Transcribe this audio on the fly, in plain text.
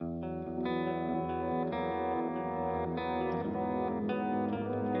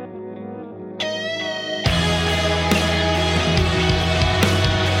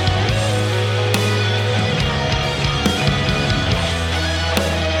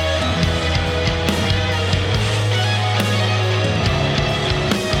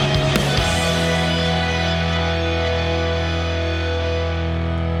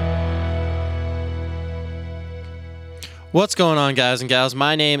What's going on, guys and gals?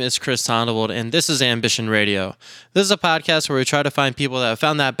 My name is Chris Tondevold, and this is Ambition Radio. This is a podcast where we try to find people that have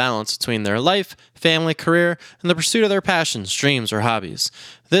found that balance between their life, family, career, and the pursuit of their passions, dreams, or hobbies.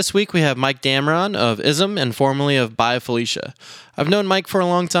 This week, we have Mike Dameron of ISM and formerly of By Felicia. I've known Mike for a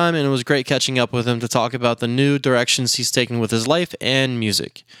long time, and it was great catching up with him to talk about the new directions he's taken with his life and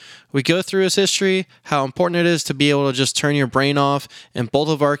music. We go through his history, how important it is to be able to just turn your brain off, in both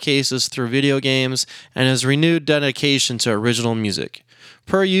of our cases through video games, and his renewed dedication to original music.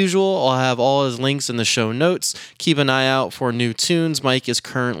 Per usual, I'll have all his links in the show notes. Keep an eye out for new tunes Mike is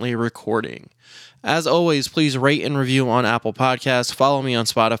currently recording. As always, please rate and review on Apple Podcasts, follow me on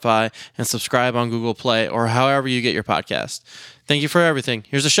Spotify, and subscribe on Google Play or however you get your podcast. Thank you for everything.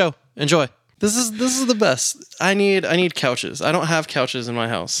 Here's the show. Enjoy. This is the best. I need couches. I don't have couches in my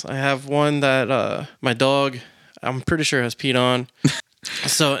house. I have one that my dog, I'm pretty sure, has peed on.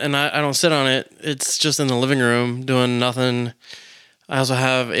 So, and I don't sit on it. It's just in the living room doing nothing. I also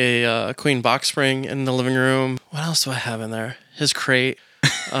have a queen box spring in the living room. What else do I have in there? His crate.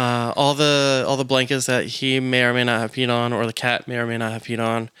 All the blankets that he may or may not have peed on, or the cat may or may not have peed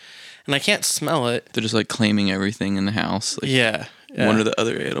on. And I can't smell it. They're just like claiming everything in the house. Like, yeah. One of the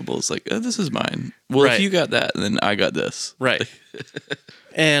other animals, like, oh, this is mine. Well, right. If you got that, then I got this. Right.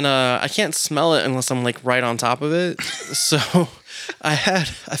 And I can't smell it unless I'm like right on top of it. So I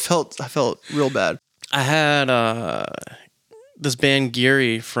felt real bad. I had this band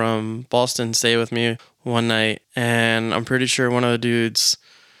Geary from Boston stay with me one night, and I'm pretty sure one of the dudes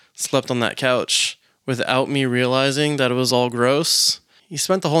slept on that couch without me realizing that it was all gross. He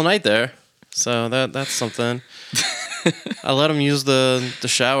spent the whole night there, so that's something. I let him use the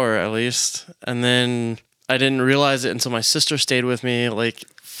shower at least, and then I didn't realize it until my sister stayed with me like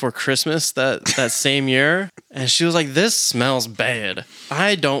for Christmas that same year, and she was like, "This smells bad.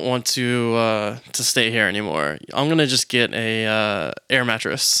 I don't want to stay here anymore. I'm gonna just get a air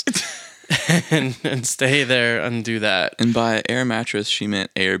mattress and stay there and do that." And by air mattress, she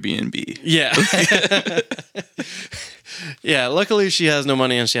meant Airbnb. Yeah. Yeah, luckily she has no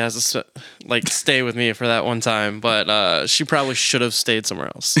money and she has to stay with me for that one time, but she probably should have stayed somewhere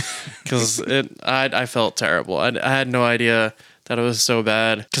else because I felt terrible. I had no idea that it was so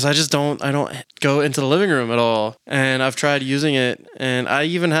bad because I don't go into the living room at all, and I've tried using it, and I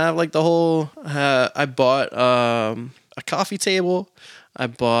even have like the whole I bought a coffee table. I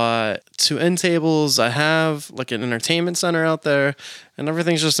bought 2 end tables. I have like an entertainment center out there, and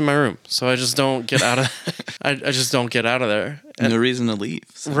everything's just in my room. So I just don't get out of. I just don't get out of there. And no reason to leave.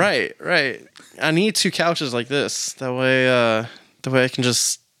 So. Right. I need 2 couches like this. That way I can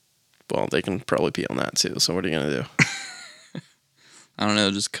just. Well, they can probably pee on that too. So what are you gonna do? I don't know.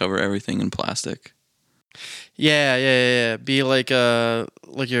 Just cover everything in plastic. Yeah. Be like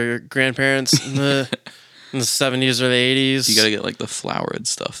your grandparents in the 70s or the 80s. You gotta get like the flowered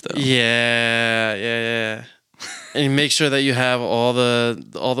stuff though. Yeah. And make sure that you have all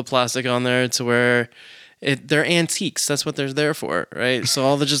the plastic on there to where they're antiques. That's what they're there for, right? So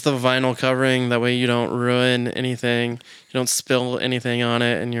all the vinyl covering, that way you don't ruin anything, you don't spill anything on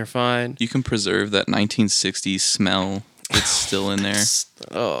it, and you're fine. You can preserve that 1960s smell. It's still in there.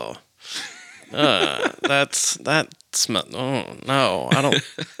 That smell. Oh no, I don't.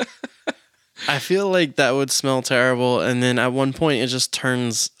 I feel like that would smell terrible, and then at one point it just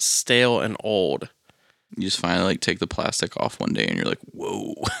turns stale and old. You just finally like take the plastic off one day and you're like,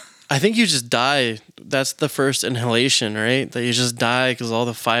 whoa. I think you just die. That's the first inhalation, right? That you just die because all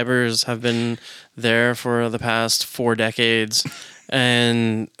the fibers have been there for the past 4 decades,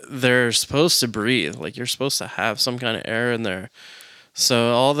 and they're supposed to breathe. Like, you're supposed to have some kind of air in there.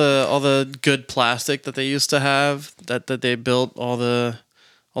 So all the good plastic that they used to have, that they built all the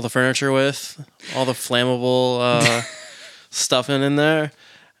furniture with, all the flammable stuff in there.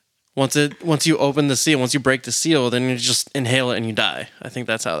 Once you open the seal, once you break the seal, then you just inhale it and you die. I think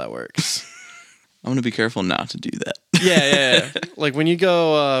that's how that works. I'm gonna be careful not to do that. Yeah. Like when you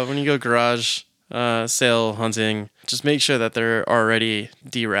go garage sale hunting, just make sure that they're already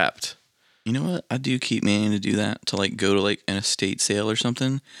de-wrapped. You know what? I do keep meaning to do that, to like go to like an estate sale or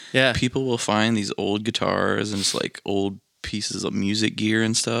something. Yeah. People will find these old guitars and just like old pieces of music gear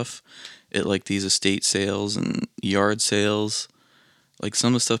and stuff at like these estate sales and yard sales. Like some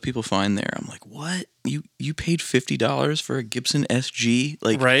of the stuff people find there, I'm like, what? You paid $50 for a Gibson SG?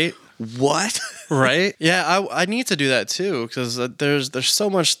 Like, right? What? Right? Yeah, I need to do that too, because there's so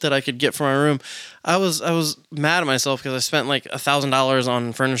much that I could get for my room. I was mad at myself because I spent like $1,000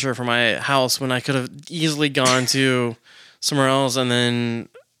 on furniture for my house when I could have easily gone to somewhere else and then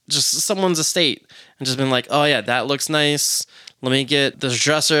just someone's estate and just been like, oh yeah, that looks nice. Let me get this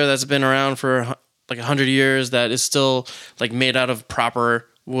dresser that's been around for like 100 years that is still like made out of proper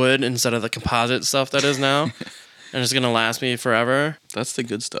wood instead of the composite stuff that is now. And it's going to last me forever. That's the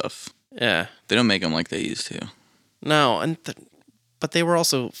good stuff. Yeah. They don't make them like they used to. No, but they were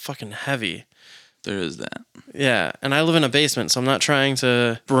also fucking heavy. There is that. Yeah, and I live in a basement, so I'm not trying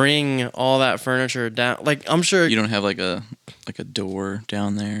to bring all that furniture down. Like, I'm sure You don't have like a door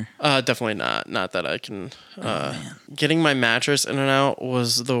down there. definitely not. Not that I can. Getting my mattress in and out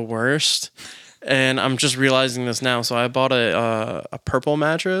was the worst, and I'm just realizing this now. So I bought a purple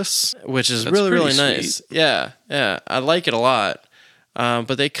mattress, which is That's really pretty nice. sweet. Yeah, I like it a lot.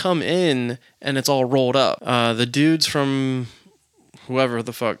 But they come in and it's all rolled up. The dudes from whoever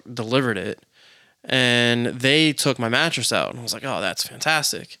the fuck delivered it, and they took my mattress out, and I was like, oh, that's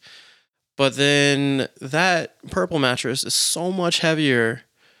fantastic. But then that purple mattress is so much heavier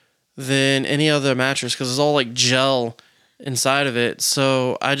than any other mattress because it's all like gel inside of it.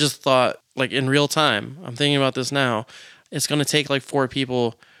 So I just thought, like, in real time, I'm thinking about this now, it's going to take like 4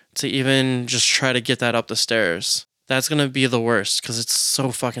 people to even just try to get that up the stairs. That's going to be the worst because it's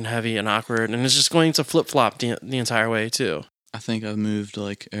so fucking heavy and awkward, and it's just going to flip-flop the entire way too. I think I've moved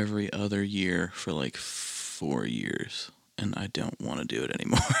like every other year for like 4 years, and I don't want to do it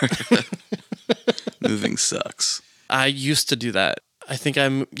anymore. Moving sucks. I used to do that. I think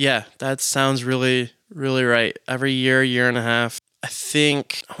that sounds really, really right. Every year and a half. I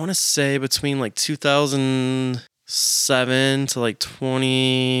think, I want to say between like 2007 to like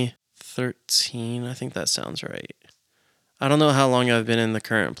 2013. I think that sounds right. I don't know how long I've been in the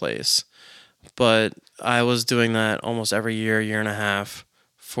current place, but I was doing that almost every year and a half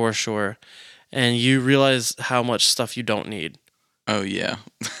for sure. And you realize how much stuff you don't need. Oh yeah.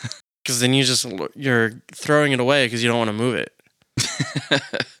 Because then you're throwing it away because you don't want to move it.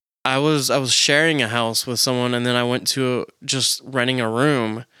 I was sharing a house with someone, and then I went to just renting a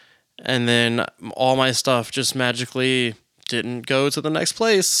room, and then all my stuff just magically didn't go to the next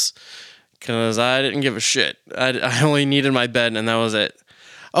place because I didn't give a shit. I only needed my bed, and that was it.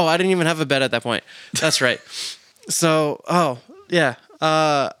 Oh, I didn't even have a bed at that point. That's right. So,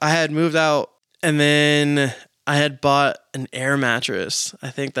 I had moved out, and then I had bought an air mattress.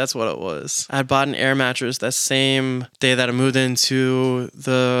 I think that's what it was. I had bought an air mattress that same day that I moved into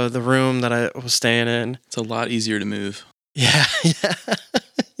the room that I was staying in. It's a lot easier to move. Yeah.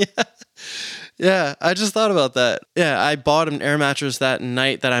 Yeah, I just thought about that. Yeah, I bought an air mattress that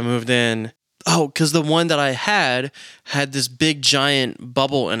night that I moved in. Oh, because the one that I had this big giant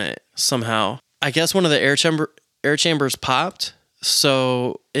bubble in it somehow. I guess one of the air chambers popped,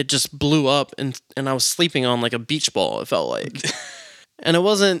 so it just blew up, and I was sleeping on like a beach ball, it felt like. And it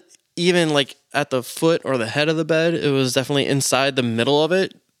wasn't even like at the foot or the head of the bed. It was definitely inside the middle of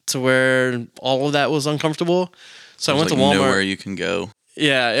it to where all of that was uncomfortable. So I went to Walmart. Nowhere you can go.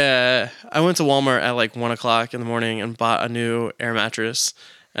 Yeah. I went to Walmart at like 1:00 in the morning and bought a new air mattress,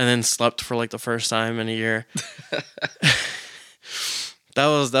 and then slept for like the first time in a year. That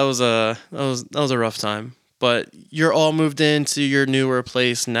was a rough time. But you're all moved into your newer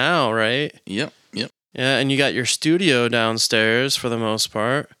place now, right? Yep. Yeah, and you got your studio downstairs for the most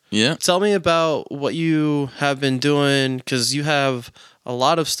part. Yeah. Tell me about what you have been doing, because you have a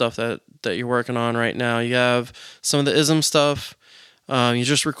lot of stuff that you're working on right now. You have some of the ISM stuff. You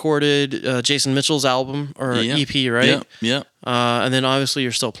just recorded Jason Mitchell's album or EP, right? Yeah. And then obviously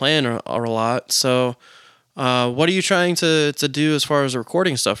you're still playing a lot. So what are you trying to do as far as the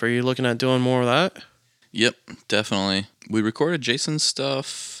recording stuff? Are you looking at doing more of that? Yep, definitely. We recorded Jason's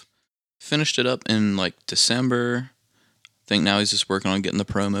stuff, finished it up in like December. I think now he's just working on getting the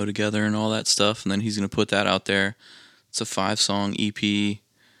promo together and all that stuff, and then he's going to put that out there. It's a 5-song EP.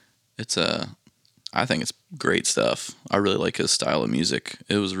 I think it's great stuff. I really like his style of music.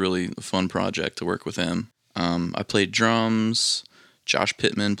 It was really a fun project to work with him. I played drums, Josh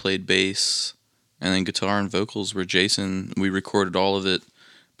Pittman played bass, and then guitar and vocals were Jason. We recorded all of it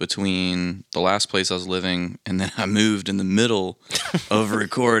between the last place I was living, and then I moved in the middle of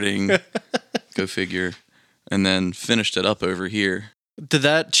recording. Go figure. And then finished it up over here. Did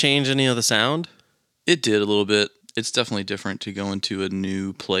that change any of the sound? It did a little bit. It's definitely different to go into a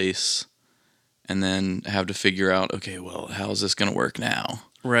new place and then have to figure out, okay, well, how's this going to work now?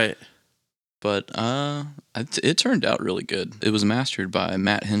 Right. But it turned out really good. It was mastered by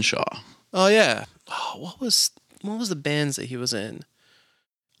Matt Henshaw. Oh, yeah. Oh, what was the bands that he was in?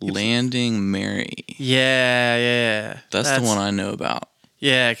 Landing Mary. Yeah. That's the one I know about.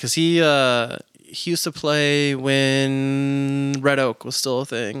 Yeah, because he used to play when Red Oak was still a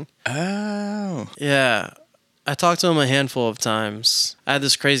thing. Oh. Yeah. I talked to him a handful of times. I had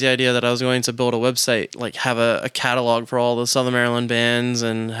this crazy idea that I was going to build a website, like have a catalog for all the Southern Maryland bands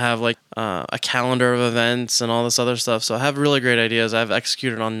and have like a calendar of events and all this other stuff. So I have really great ideas. I've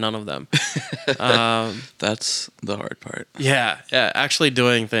executed on none of them. That's the hard part. Yeah. Actually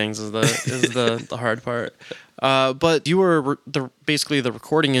doing things is the hard part. But you were basically the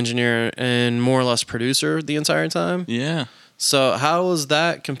recording engineer and more or less producer the entire time. Yeah. So how was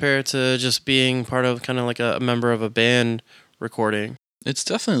that compared to just being part of kind of like a member of a band recording? It's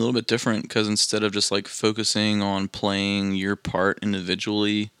definitely a little bit different because instead of just like focusing on playing your part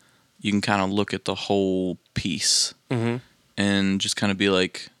individually, you can kind of look at the whole piece and just kind of be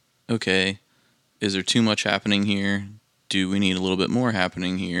like, okay, is there too much happening here? Do we need a little bit more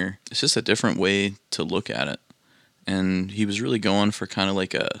happening here? It's just a different way to look at it. And he was really going for kind of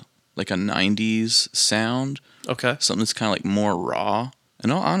like a 90s sound. Okay. Something that's kind of like more raw.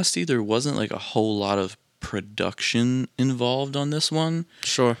 In all honesty, there wasn't like a whole lot of production involved on this one.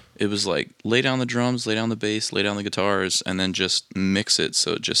 Sure. It was like lay down the drums, lay down the bass, lay down the guitars, and then just mix it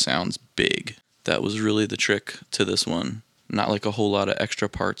so it just sounds big. That was really the trick to this one. Not like a whole lot of extra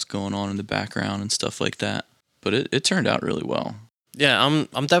parts going on in the background and stuff like that. But it turned out really well. Yeah,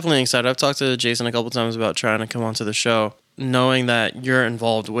 I'm definitely excited. I've talked to Jason a couple times about trying to come onto the show. Knowing that you're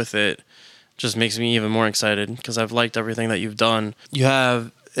involved with it just makes me even more excited because I've liked everything that you've done. You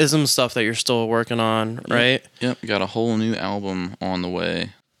have ISM stuff that you're still working on, right? Yep, got a whole new album on the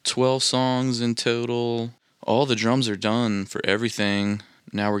way. 12 songs in total. All the drums are done for everything.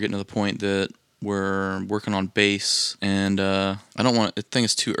 Now we're getting to the point that we're working on bass, and I think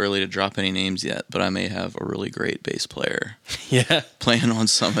it's too early to drop any names yet, but I may have a really great bass player Yeah. playing on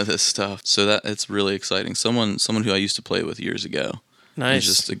some of this stuff. So that it's really exciting. Someone who I used to play with years ago. Nice.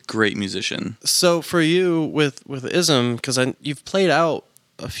 He's just a great musician. So for you with ISM, because you've played out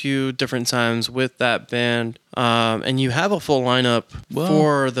a few different times with that band, and you have a full lineup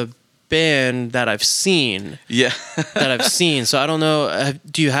for the band that I've seen. Yeah. So I don't know.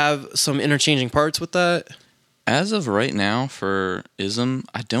 Do you have some interchanging parts with that? As of right now for ISM,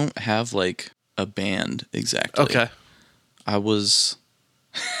 I don't have like a band exactly. Okay. I was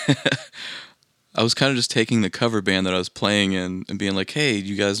kind of just taking the cover band that I was playing in and being like, hey,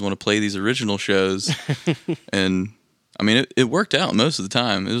 you guys want to play these original shows? And I mean, it worked out most of the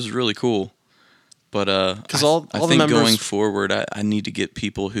time. It was really cool. But I think going forward, I need to get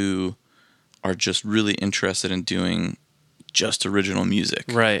people who are just really interested in doing just original music.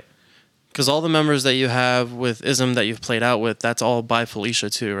 Right. Because all the members that you have with ISM that you've played out with, that's all by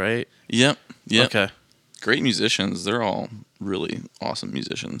Felicia too, right? Yep. Okay. Great musicians. They're all really awesome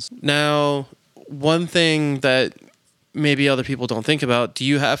musicians. Now, one thing that maybe other people don't think about, do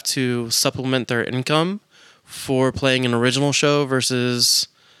you have to supplement their income for playing an original show versus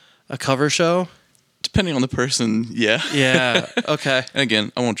a cover show? Depending on the person, yeah. Yeah, okay. And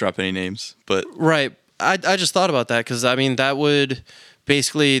again, I won't drop any names, but... Right. I just thought about that because, I mean, that would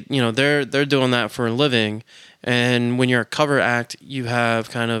basically, they're doing that for a living. And when you're a cover act, you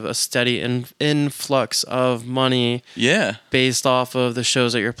have kind of a steady influx of money based off of the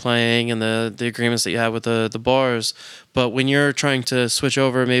shows that you're playing and the agreements that you have with the bars. But when you're trying to switch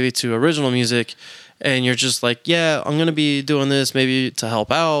over maybe to original music and you're just like, yeah, I'm going to be doing this maybe to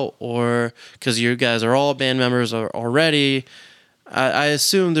help out or because you guys are all band members already, I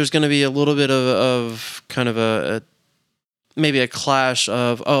assume there's going to be a little bit of kind of maybe a clash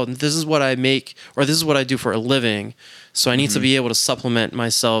of, oh, this is what I make or this is what I do for a living. So I need to be able to supplement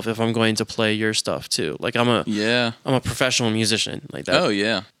myself if I'm going to play your stuff too. Like I'm a professional musician like that. Oh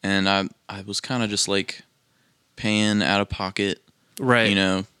yeah. And I was kind of just like paying out of pocket,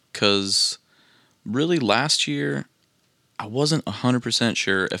 right? Cause really last year I wasn't 100%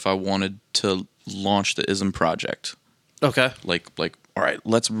 sure if I wanted to launch the ISM project. Okay. Like, all right,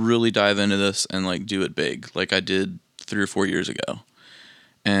 let's really dive into this and like do it big. Like I did 3 or 4 years ago.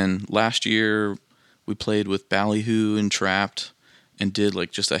 And last year we played with Ballyhoo and Trapped and did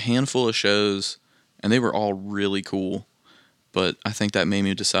like just a handful of shows and they were all really cool. But I think that made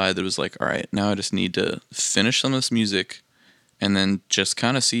me decide that it was like, all right, now I just need to finish some of this music and then just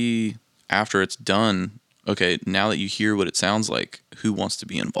kind of see after it's done, okay, now that you hear what it sounds like, who wants to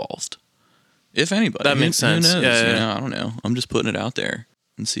be involved? If anybody. That makes sense. Who knows? Yeah. I don't know. I'm just putting it out there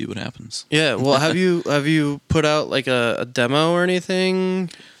and see what happens. Yeah. Well, have you put out like a demo or anything?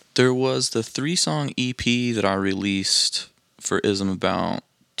 There was the 3-song EP that I released for ISM about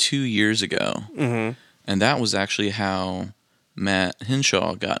 2 years ago. Mm-hmm. And that was actually how Matt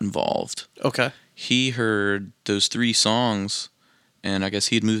Hinshaw got involved. Okay. He heard those 3 songs, and I guess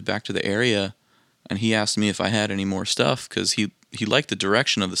he'd moved back to the area, and he asked me if I had any more stuff, because he he liked the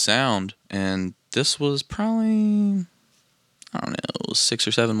direction of the sound, and this was probably, I don't know, 6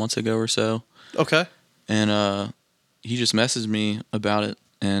 or 7 months ago or so. Okay. And he just messaged me about it,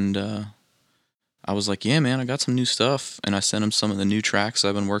 and I was like, yeah, man, I got some new stuff. And I sent him some of the new tracks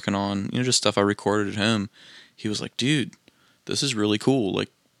I've been working on, just stuff I recorded at home. He was like, dude, this is really cool. Like,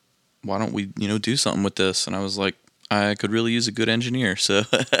 why don't we, do something with this? And I was like, I could really use a good engineer. So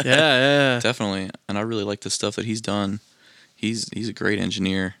yeah. Definitely. And I really like the stuff that he's done. He's a great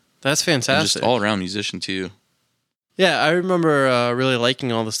engineer. That's fantastic. And just all around musician too. Yeah, I remember really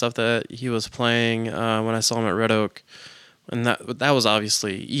liking all the stuff that he was playing when I saw him at Red Oak, and that was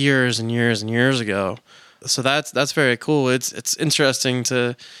obviously years and years and years ago. So that's very cool. It's interesting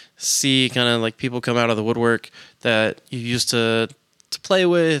to see kind of like people come out of the woodwork that you used to play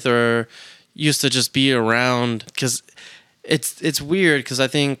with or used to just be around, because it's weird because I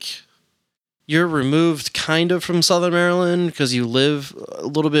think you're removed kind of from Southern Maryland because you live a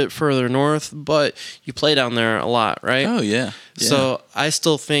little bit further north, but you play down there a lot, right? Oh, yeah. So I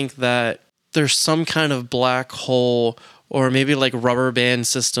still think that there's some kind of black hole or maybe like rubber band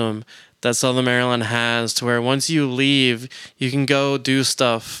system that Southern Maryland has to where once you leave, you can go do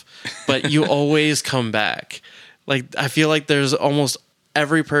stuff, but you always come back. Like, I feel like there's almost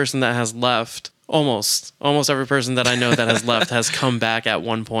every person that has left. Almost every person that I know that has left has come back at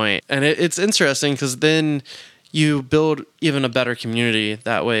one point. And it's interesting because then you build even a better community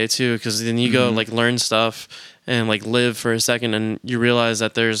that way too, because then you go like learn stuff and like live for a second and you realize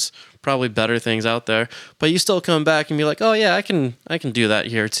that there's probably better things out there, but you still come back and be like, oh yeah, I can do that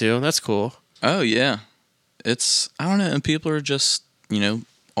here too. That's cool. Oh yeah. I don't know, and people are just,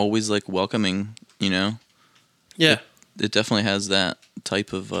 always like welcoming, Yeah. It definitely has that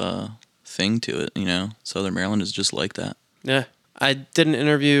type of thing to it, Southern Maryland is just like that. Yeah. I did an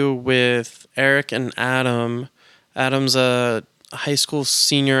interview with Eric and Adam. Adam's a high school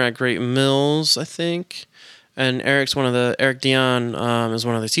senior at Great Mills, I think. And Eric Dion is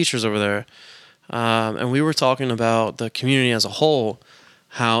one of the teachers over there. And we were talking about the community as a whole,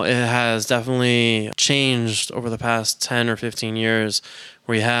 how it has definitely changed over the past 10 or 15 years,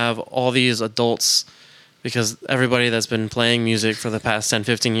 where you have all these adults, because everybody that's been playing music for the past 10,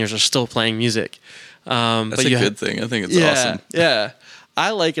 15 years are still playing music. That's a good thing. I think it's awesome. Yeah.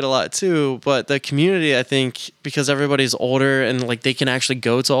 I like it a lot too, but the community, I think, because everybody's older and like they can actually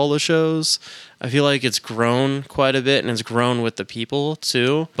go to all the shows, I feel like it's grown quite a bit and it's grown with the people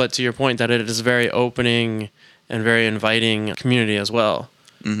too. But to your point that it is very opening and very inviting community as well.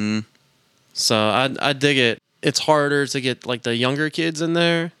 Mm-hmm. So I dig it. It's harder to get like the younger kids in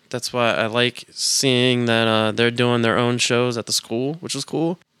there. That's why I like seeing that they're doing their own shows at the school, which is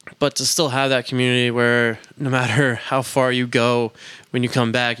cool. But to still have that community where no matter how far you go, when you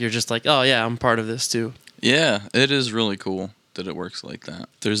come back, you're just like, oh yeah, I'm part of this too. Yeah, it is really cool that it works like that.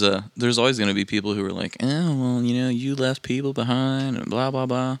 There's always going to be people who are like, oh, well, you left people behind and blah, blah,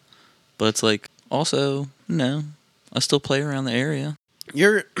 blah. But it's like, also, no, I still play around the area.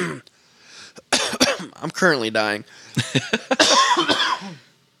 I'm currently dying.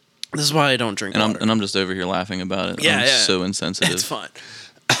 This is why I don't drink water. And I'm just over here laughing about it. I'm so insensitive. It's fine.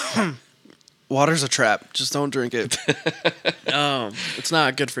 Water's a trap. Just don't drink it. It's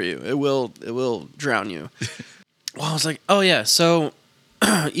not good for you. It will drown you. Well, I was like, oh yeah. So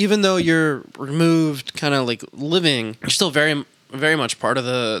even though you're removed, kind of like living, you're still very, very much part of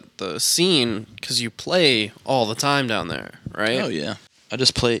the scene because you play all the time down there, right? Oh yeah. I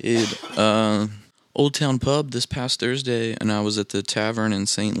just played Old Town Pub this past Thursday, and I was at the Tavern in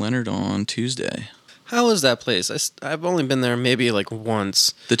St. Leonard on Tuesday. How is that place? I've only been there maybe like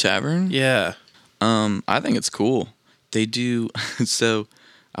once. The Tavern? Yeah. I think it's cool. They do. So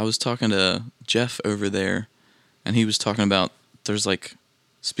I was talking to Jeff over there, and he was talking about there's like,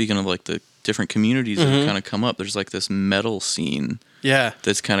 speaking of like the different communities that have kind of come up, there's like this metal scene. Yeah.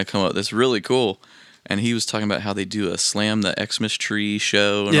 That's kind of come up. That's really cool. And he was talking about how they do a Slam the Xmas Tree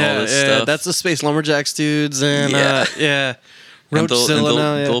show and all this stuff. That's the Space Lumberjacks dudes and And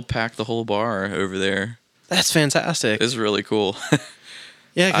they'll pack the whole bar over there. That's fantastic. It's really cool.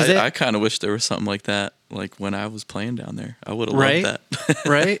 Yeah, because I kind of wish there was something like that, like when I was playing down there. I would have loved that.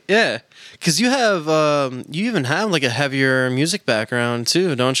 Right? Yeah. Because you even have like a heavier music background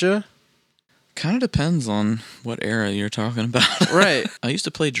too, don't you? Kind of depends on what era you're talking about. Right. I used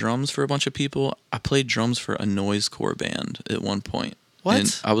to play drums for a bunch of people. I played drums for a noisecore band at one point. What?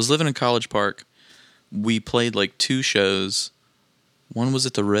 And I was living in College Park. We played like 2 shows. One was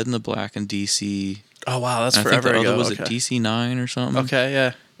at the Red and the Black in D.C. Oh, wow. That's and forever I think the ago. other was at DC 9 or something. Okay,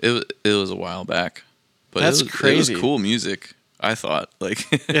 yeah. It was a while back. But That's it was crazy. cool music, I thought. Like,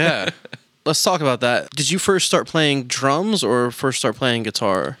 yeah. let's talk about that. Did you first start playing drums or first start playing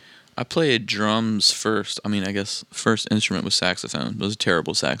guitar? I played drums first. I mean, I guess first instrument was saxophone. I was a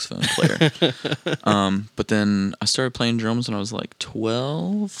terrible saxophone player. But then I started playing drums when I was like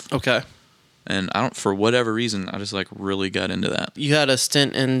 12. Okay. And for whatever reason, I just like really got into that. You had a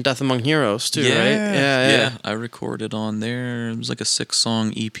stint in Death Among Heroes too, Yeah. right? Yeah. I recorded on there. It was like a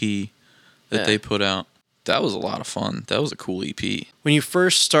 6-song EP that they put out. That was a lot of fun. That was a cool EP. When you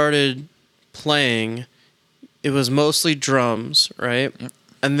first started playing, it was mostly drums, right? Yep.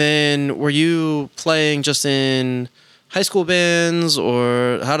 And then were you playing just in high school bands,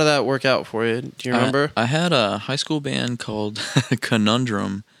 or how did that work out for you? Do you remember? I had a high school band called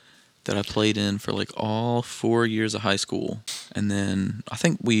Conundrum that I played in for like all 4 years of high school. And then I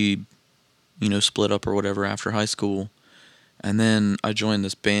think we, split up or whatever after high school. And then I joined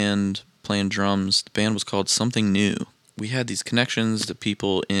this band playing drums. The band was called Something New. We had these connections to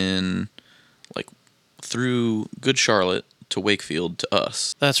people in, like, through Good Charlotte to Wakefield to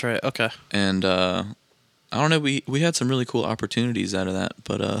us. That's right. Okay. And I don't know, we had some really cool opportunities out of that,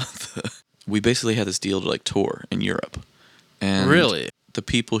 but we basically had this deal to like tour in Europe. And Really? the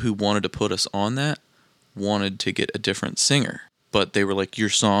people who wanted to put us on that wanted to get a different singer, but they were like, your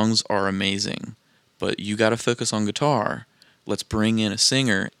songs are amazing, but you got to focus on guitar. Let's bring in a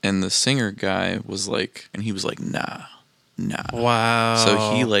singer. And the singer guy was like, nah. Wow.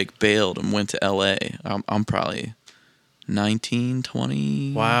 So he like bailed and went to LA. I'm probably 19,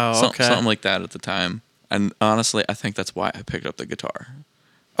 20. Wow, okay. Something like that at the time. And honestly, I think that's why I picked up the guitar.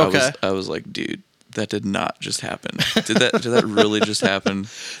 Okay. I was like, dude, that did not just happen. Did that really just happen?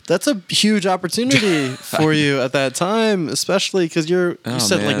 That's a huge opportunity for you at that time, especially because you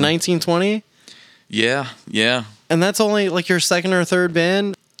said like 19, 20? Yeah. And that's only like your second or third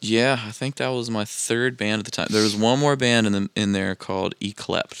band? Yeah, I think that was my third band at the time. There was one more band in there called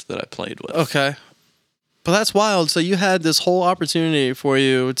Eclept that I played with. Okay. But that's wild. So you had this whole opportunity for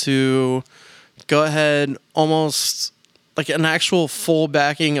you to go ahead, almost like an actual full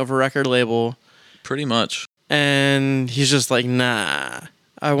backing of a record label. Pretty much. And he's just like, nah,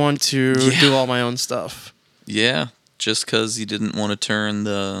 I want to do all my own stuff. Yeah, just because he didn't want to turn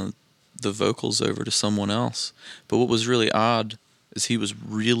the vocals over to someone else. But what was really odd is he was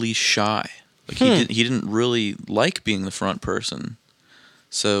really shy. Like he didn't really like being the front person.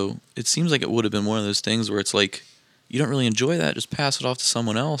 So it seems like it would have been one of those things where it's like, you don't really enjoy that, just pass it off to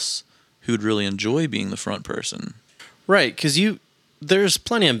someone else who would really enjoy being the front person. Right, because there's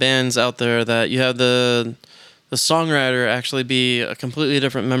plenty of bands out there that you have the songwriter actually be a completely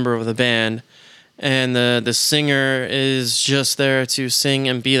different member of the band, and the singer is just there to sing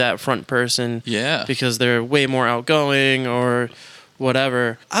and be that front person. Yeah. Because they're way more outgoing or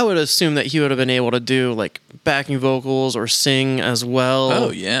whatever. I would assume that he would have been able to do like backing vocals or sing as well.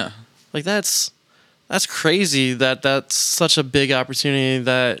 Oh yeah. Like that's crazy that's such a big opportunity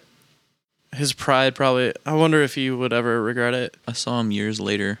that his pride probably, I wonder if he would ever regret it. I saw him years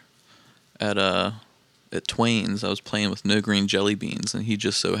later at Twain's. I was playing with No Green Jelly Beans and he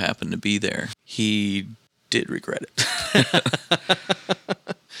just so happened to be there. He did regret it.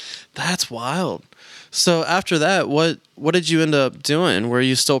 That's wild. So after that, what did you end up doing? Were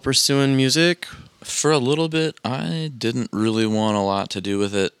you still pursuing music? For a little bit, I didn't really want a lot to do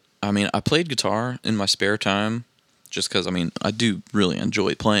with it. I mean, I played guitar in my spare time just because, I do really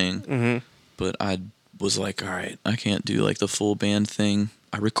enjoy playing. Mm-hmm. But I was like, all right, I can't do like the full band thing.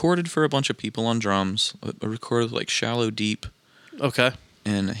 I recorded for a bunch of people on drums. I recorded like Shallow Deep. Okay.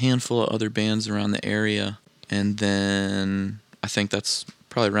 And a handful of other bands around the area. And then I think that's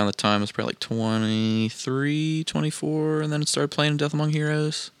probably around the time, it was probably like 23, 24, and then started playing Death Among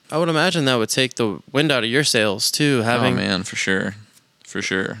Heroes. I would imagine that would take the wind out of your sails too. Oh man, for sure. For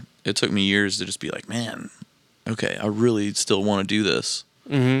sure. It took me years to just be like, man, okay, I really still want to do this.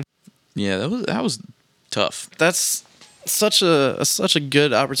 Mm-hmm. Yeah, that was tough. That's such a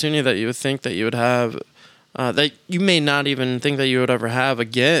good opportunity that you would think that you would have, that you may not even think that you would ever have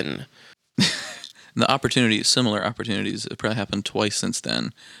again. Similar opportunities, have probably happened twice since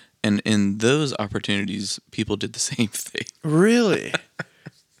then. And in those opportunities, people did the same thing. Really?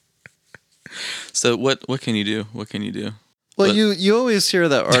 So what can you do? What can you do? Well, you always hear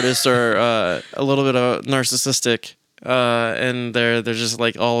that artists are a little bit narcissistic, and they're just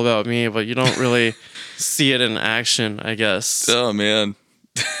like all about me, but you don't really see it in action, I guess. Oh man.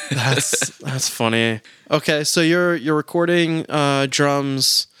 That's funny. Okay, so you're recording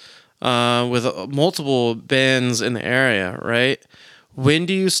drums with multiple bands in the area, right? When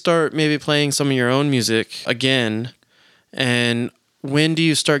do you start maybe playing some of your own music again? And when do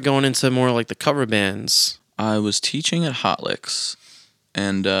you start going into more like the cover bands? I was teaching at Hot Licks,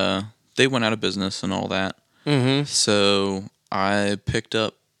 and they went out of business and all that. Mm-hmm. So I picked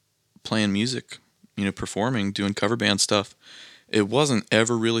up playing music, performing, doing cover band stuff. It wasn't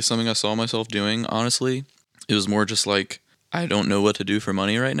ever really something I saw myself doing, honestly. It was more just like, I don't know what to do for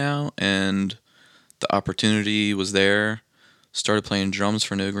money right now, and the opportunity was there. Started playing drums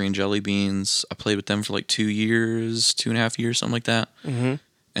for No Green Jelly Beans. I played with them for like 2 years, 2.5 years, something like that. Mm-hmm.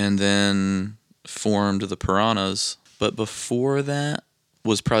 And then formed the Piranhas. But before that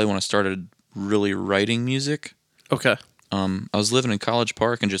was probably when I started really writing music. Okay. I was living in College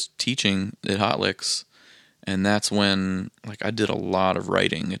Park and just teaching at Hot Licks, and that's when I did a lot of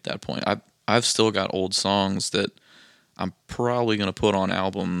writing at that point. I've still got old songs that I'm probably gonna put on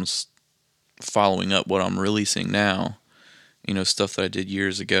albums following up what I'm releasing now. Stuff that I did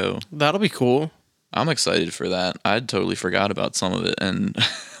years ago. That'll be cool. I'm excited for that. I'd totally forgot about some of it, and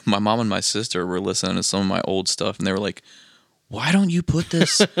my mom and my sister were listening to some of my old stuff, and they were like, "Why don't you put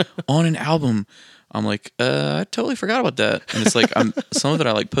this on an album?" I'm like, I totally forgot about that. And it's like, some of it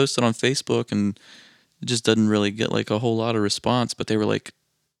I posted on Facebook, and it just doesn't really get a whole lot of response. But they were like,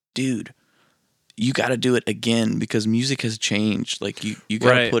 "Dude, you got to do it again because music has changed. You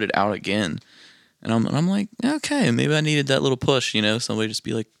got to put it out again." And I'm like, okay, maybe I needed that little push, somebody just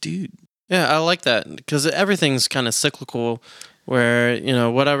be like, "Dude." Yeah, I like that because everything's kind of cyclical where,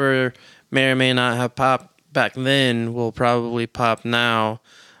 whatever may or may not have popped back then will probably pop now.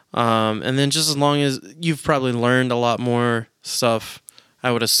 And then just as long as you've probably learned a lot more stuff,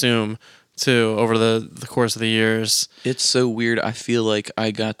 I would assume, too, over the course of the years. It's so weird. I feel like I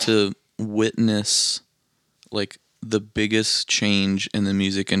got to witness the biggest change in the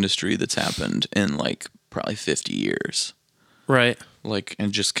music industry that's happened in probably 50 years. Right.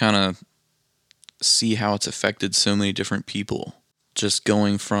 And just kind of see how it's affected so many different people. Just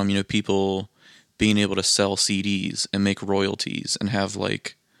going from, people being able to sell CDs and make royalties and have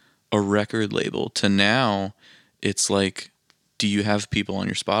a record label to now it's do you have people on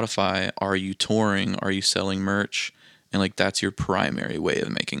your Spotify? Are you touring? Are you selling merch? And that's your primary way of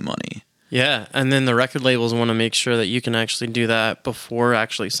making money. Yeah, and then the record labels want to make sure that you can actually do that before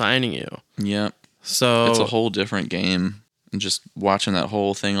actually signing you. Yep. So it's a whole different game. And just watching that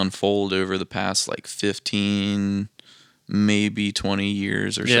whole thing unfold over the past 15, maybe 20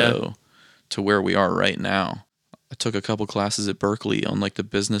 years or so to where we are right now. I took a couple classes at Berkeley on the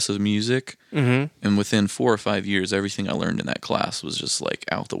business of music. Mm-hmm. And within 4 or 5 years, everything I learned in that class was just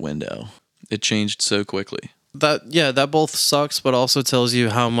out the window. It changed so quickly. That both sucks, but also tells you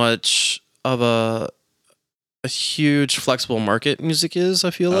how much of a huge flexible market music is,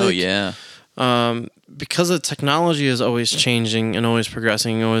 I feel like. Oh, yeah. Because the technology is always changing and always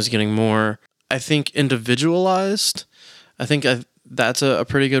progressing and always getting more, I think, individualized. I think that's a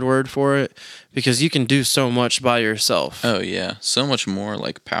pretty good word for it because you can do so much by yourself. Oh, yeah. So much more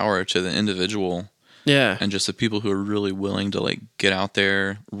power to the individual. Yeah. And just the people who are really willing to get out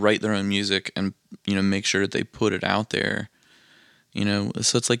there, write their own music and, make sure that they put it out there.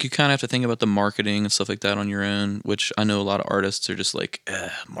 So it's you kind of have to think about the marketing and stuff like that on your own, which I know a lot of artists are just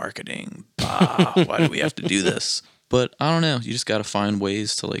marketing. Why do we have to do this? But I don't know. You just got to find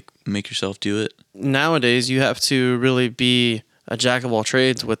ways to make yourself do it. Nowadays, you have to really be a jack of all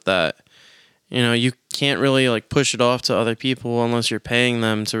trades with that. You can't really push it off to other people unless you're paying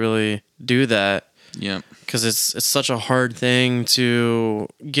them to really do that. Yeah. Because it's such a hard thing to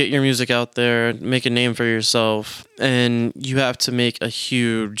get your music out there, make a name for yourself, and you have to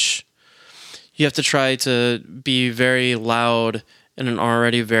you have to try to be very loud in an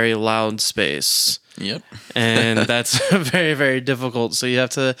already very loud space. Yep. And that's very, very difficult. So you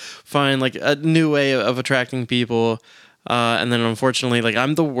have to find a new way of attracting people. And then unfortunately,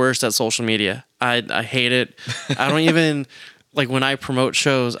 I'm the worst at social media. I hate it. I don't even... when I promote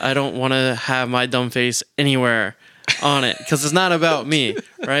shows, I don't want to have my dumb face anywhere on it because it's not about me,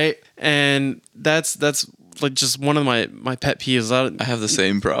 right? And that's just one of my pet peeves. I have the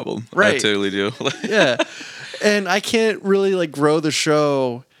same problem. Right. I totally do. Yeah. And I can't really grow the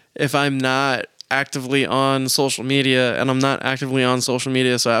show if I'm not actively on social media, and I'm not actively on social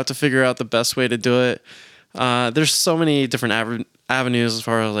media, so I have to figure out the best way to do it. There's so many different avenues as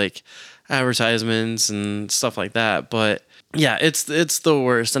far as advertisements and stuff like that, but yeah, it's the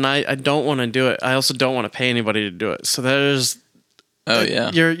worst, and I don't want to do it. I also don't want to pay anybody to do it. So there's,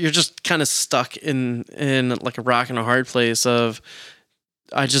 yeah, you're just kind of stuck in a rock and a hard place of,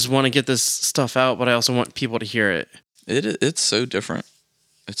 I just want to get this stuff out, but I also want people to hear it. It's so different.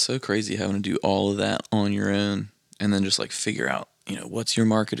 It's so crazy having to do all of that on your own, and then just figure out, what's your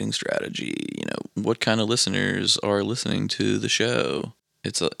marketing strategy? What kind of listeners are listening to the show?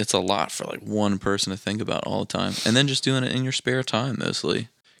 It's a lot for one person to think about all the time, and then just doing it in your spare time mostly.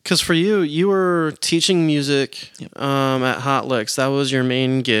 Because for you, you were teaching music Yep. at Hot Licks. That was your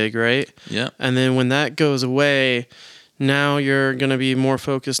main gig, right? Yeah. And then when that goes away, now you're going to be more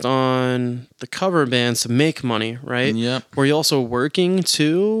focused on the cover bands to make money, right? Yep. Were you also working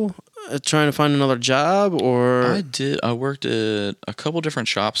too, trying to find another job, or? I did. I worked at a couple different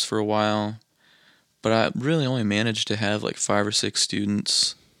shops for a while, but I really only managed to have like 5 or 6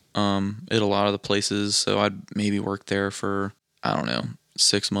 students at a lot of the places. So I'd maybe work there for, I don't know,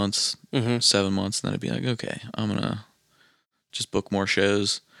 6 months, 7 months, and then I'd be like, okay, I'm going to just book more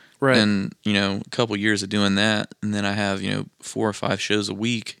shows. Right. And, a couple years of doing that, and then I have, 4 or 5 shows a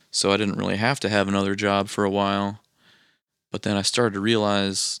week, so I didn't really have to have another job for a while. But then I started to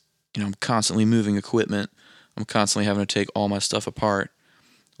realize, I'm constantly moving equipment. I'm constantly having to take all my stuff apart.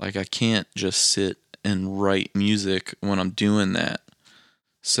 Like, I can't just sit and write music when I'm doing that.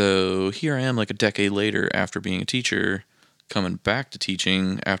 So here I am, like a decade later, after being a teacher, coming back to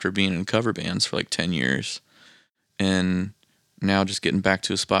teaching after being in cover bands for like 10 years. And now just getting back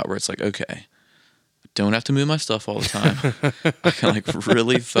to a spot where it's like, okay, I don't have to move my stuff all the time. I can like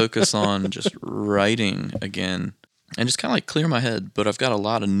really focus on just writing again and just kind of like clear my head. But I've got a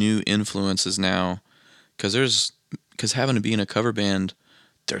lot of new influences now because having to be in a cover band,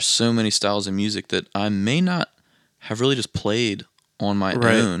 there's so many styles of music that I may not have really just played on my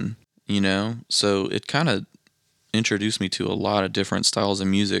own, So it kind of introduced me to a lot of different styles of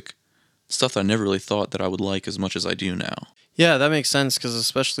music, stuff that I never really thought that I would like as much as I do now. Yeah, that makes sense, because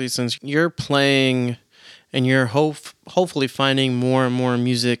especially since you're playing and you're hopefully finding more and more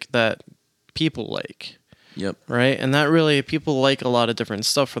music that people like. Yep. Right? And that really, people like a lot of different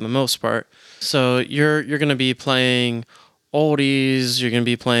stuff for the most part. So you're going to be playing oldies, you're going to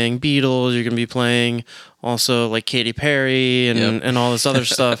be playing Beatles, you're going to be playing also like Katy Perry and all this other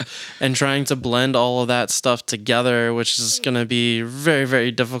stuff, and trying to blend all of that stuff together, which is going to be very,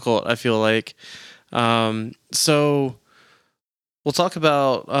 very difficult, I feel like. So we'll talk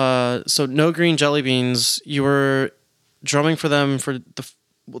about, so No Green Jelly Beans, you were drumming for them for the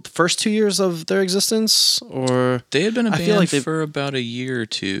first 2 years of their existence, or? They had been a band for about a year or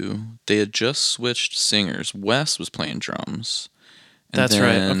two. They had just switched singers. Wes was playing drums. That's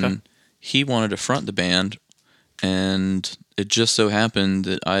right, okay. He wanted to front the band, and it just so happened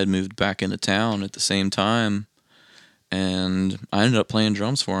that I had moved back into town at the same time, and I ended up playing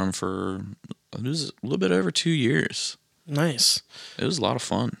drums for him for, it was a little bit over 2 years. Nice. It was a lot of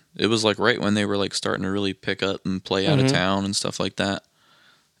fun. It was like right when they were like starting to really pick up and play out of town and stuff like that.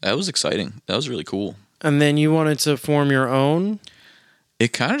 That was exciting. That was really cool. And then you wanted to form your own?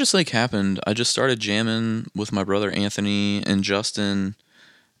 It kind of just like happened. I just started jamming with my brother Anthony and Justin,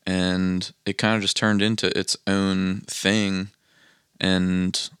 and it kind of just turned into its own thing.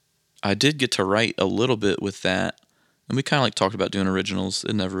 And I did get to write a little bit with that. And we kind of like talked about doing originals.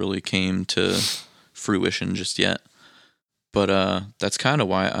 It never really came to fruition just yet. But that's kind of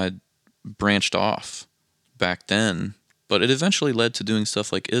why I branched off back then. But it eventually led to doing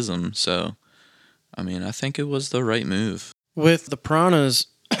stuff like ISM. So, I mean, I think it was the right move. With the Piranhas,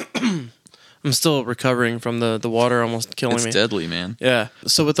 I'm still recovering from the water almost killing me. It's deadly, man. Yeah.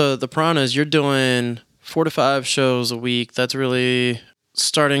 So with the Piranhas, you're doing 4 to 5 shows a week. That's really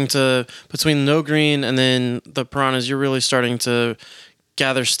starting to, between No Green and then the Piranhas, you're really starting to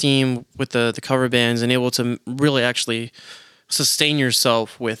gather steam with the cover bands and able to really actually sustain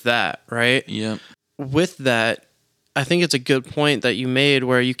yourself with that, right? Yeah. With that, I think it's a good point that you made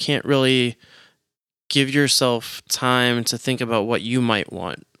where you can't really give yourself time to think about what you might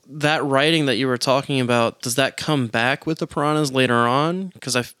want. That writing that you were talking about, does that come back with the Piranhas later on?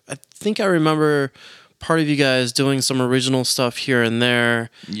 Because I think I remember part of you guys doing some original stuff here and there.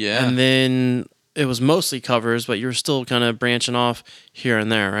 Yeah. And then it was mostly covers, but you were still kind of branching off here and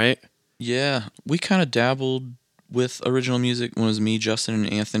there, right? Yeah. We kind of dabbled with original music when it was me, Justin,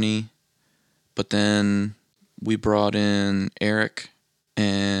 and Anthony. But then we brought in Eric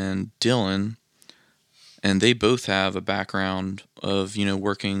and Dylan, and they both have a background of,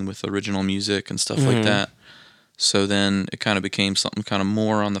 working with original music and stuff like that. So then it kind of became something kind of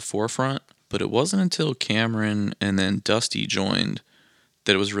more on the forefront. But it wasn't until Cameron and then Dusty joined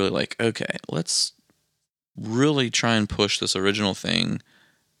that it was really like, okay, let's really try and push this original thing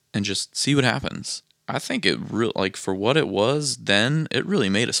and just see what happens. I think it really, like, for what it was then, it really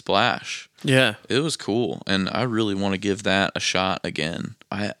made a splash. Yeah. It was cool, and I really want to give that a shot again.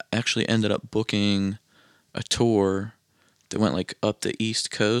 I actually ended up booking a tour that went, like, up the East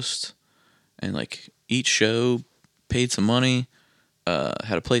Coast, and, like, each show paid some money,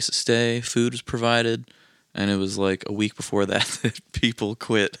 had a place to stay, food was provided, and it was, like, a week before that people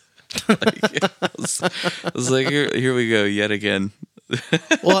quit. I was like, here we go, yet again.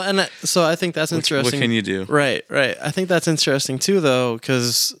 Well, and so I think that's What interesting. can you do? Right. I think that's interesting too, though,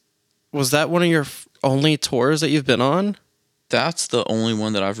 because was that one of your only tours that you've been on? That's the only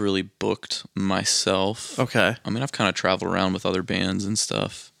one that I've really booked myself. Okay. I mean, I've kind of traveled around with other bands and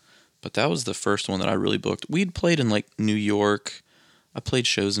stuff, but that was the first one that I really booked. We'd played in like New York. I played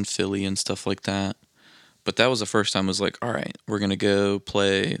shows in Philly and stuff like that. But that was the first time I was like, all right, we're going to go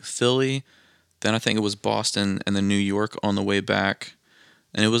play Philly. Then I think it was Boston and then New York on the way back.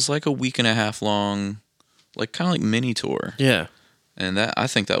 And it was like a week and a half long, like kind of like mini tour. Yeah. And that I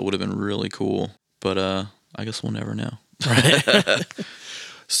think that would have been really cool. But I guess we'll never know. Right.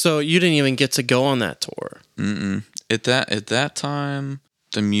 So you didn't even get to go on that tour. Mm-mm. At that time,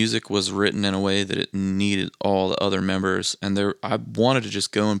 the music was written in a way that it needed all the other members, and I wanted to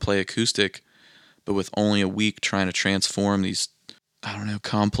just go and play acoustic, but with only a week trying to transform these, I don't know,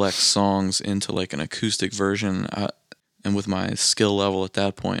 complex songs into like an acoustic version. And with my skill level at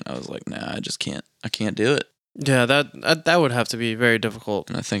that point, I was like, nah, I just can't. I can't do it. Yeah, that would have to be very difficult.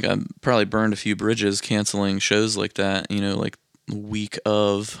 And I think I probably burned a few bridges canceling shows like that, like the week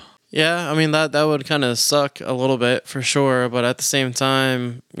of. Yeah, I mean that would kind of suck a little bit for sure, but at the same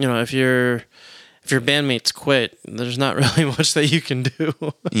time, if your bandmates quit, there's not really much that you can do.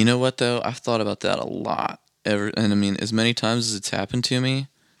 You know what though? I've thought about that a lot. And I mean, as many times as it's happened to me,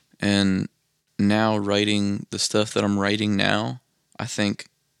 and now writing the stuff that I'm writing now, I think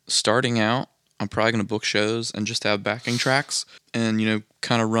starting out, I'm probably going to book shows and just have backing tracks and,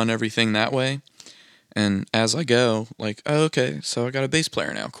 kind of run everything that way. And as I go, like, oh, okay, so I got a bass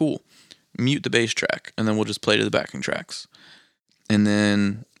player now. Cool. Mute the bass track, and then we'll just play to the backing tracks. And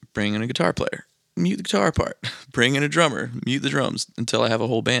then bring in a guitar player. Mute the guitar part. Bring in a drummer. Mute the drums until I have a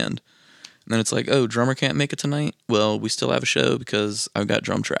whole band. And then it's like, oh, drummer can't make it tonight? Well, we still have a show because I've got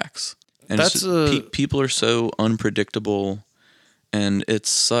drum tracks. And people are so unpredictable, and it's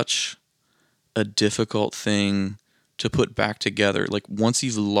such a difficult thing to put back together. Like, once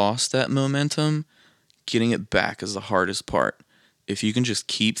you've lost that momentum, getting it back is the hardest part. If you can just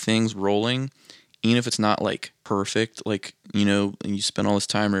keep things rolling, even if it's not like perfect, like, and you spend all this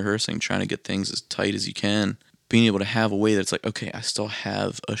time rehearsing, trying to get things as tight as you can, being able to have a way that's like, okay, I still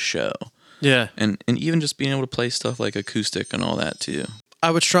have a show. Yeah. And even just being able to play stuff like acoustic and all that too.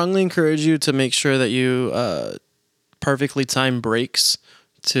 I would strongly encourage you to make sure that you perfectly time breaks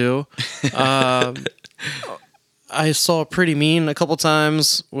too. I saw Pretty Mean a couple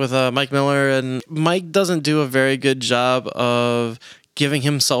times with Mike Miller, and Mike doesn't do a very good job of giving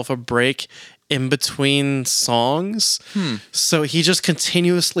himself a break in between songs. So he just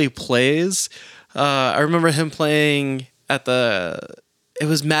continuously plays. I remember him playing at it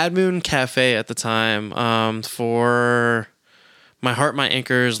was Mad Moon Cafe at the time for My Heart, My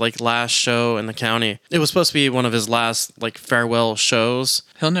Anchor's last show in the county. It was supposed to be one of his last farewell shows.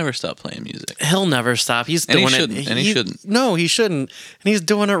 He'll never stop playing music. He'll never stop. He's and doing he shouldn't, it. And he shouldn't. No, he shouldn't. And he's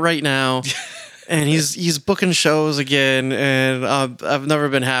doing it right now. And he's booking shows again. And I've never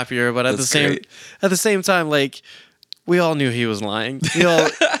been happier. But at the same time, we all knew he was lying.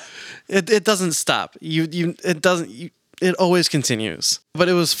 It doesn't stop. It always continues. But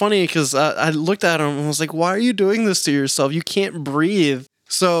it was funny because I looked at him and was like, why are you doing this to yourself? You can't breathe.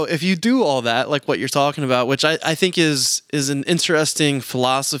 So if you do all that, like what you're talking about, which I think is an interesting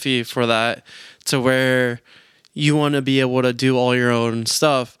philosophy for that, to where you want to be able to do all your own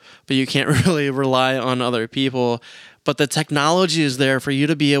stuff, but you can't really rely on other people. But the technology is there for you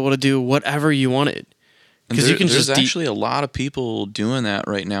to be able to do whatever you wanted. Because there's actually a lot of people doing that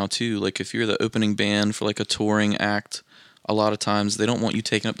right now too. Like if you're the opening band for a touring act, a lot of times they don't want you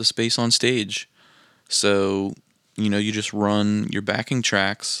taking up the space on stage. So, you just run your backing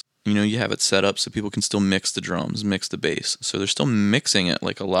tracks. You have it set up so people can still mix the drums, mix the bass. So they're still mixing it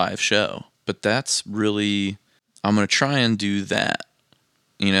like a live show. But that's really, I'm going to try and do that,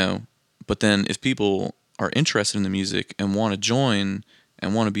 But then if people are interested in the music and want to join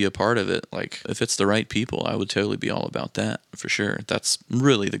and want to be a part of it, if it's the right people, I would totally be all about that for sure. That's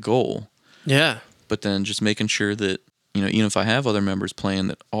really the goal. Yeah. But then just making sure that, even if I have other members playing,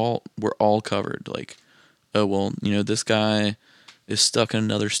 that we're all covered. Like, oh, well, this guy is stuck in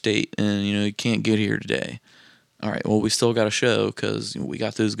another state and, he can't get here today. All right, well, we still got a show because we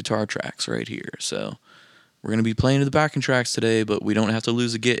got those guitar tracks right here. So we're going to be playing to the backing tracks today, but we don't have to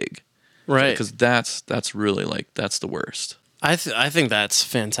lose a gig. Right. Because that's really that's the worst. I think that's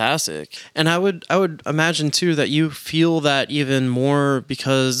fantastic. And I would imagine too that you feel that even more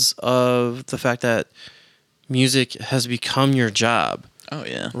because of the fact that music has become your job. Oh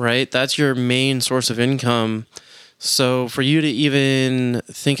yeah. Right? That's your main source of income. So for you to even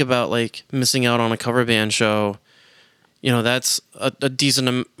think about missing out on a cover band show, that's a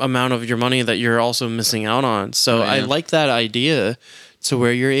decent amount of your money that you're also missing out on. So Oh, yeah. I like that idea to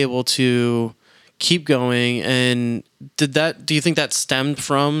where you're able to keep going. And do you think that stemmed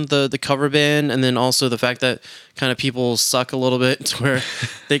from the cover band, and then also the fact that kind of people suck a little bit to where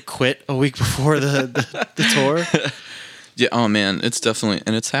they quit a week before the tour? Yeah, oh man, it's definitely,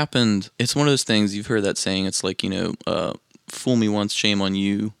 and it's happened. It's one of those things, you've heard that saying, it's like, fool me once, shame on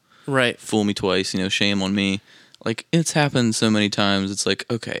you. Right. Fool me twice, shame on me. Like, it's happened so many times. It's like,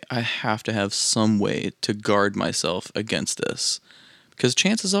 okay, I have to have some way to guard myself against this. Because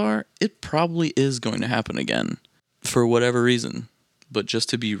chances are, it probably is going to happen again for whatever reason. But just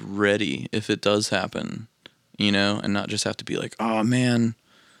to be ready if it does happen, and not just have to be like, oh man,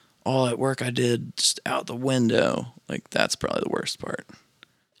 all that work I did just out the window. Like, that's probably the worst part.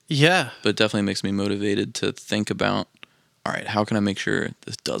 Yeah. But it definitely makes me motivated to think about, all right, how can I make sure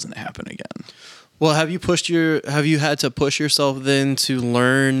this doesn't happen again? Well, have you had to push yourself then to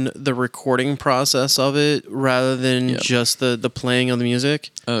learn the recording process of it rather than Yep. just the playing of the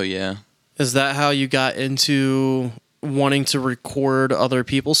music? Oh, yeah. Is that how you got into wanting to record other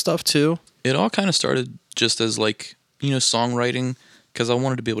people's stuff too? It all kind of started just as like, songwriting, because I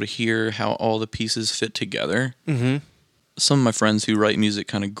wanted to be able to hear how all the pieces fit together. Mm-hmm. Some of my friends who write music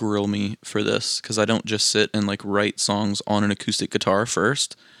kind of grill me for this, because I don't just sit and like write songs on an acoustic guitar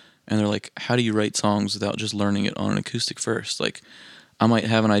first. And they're like, how do you write songs without just learning it on an acoustic first? Like, I might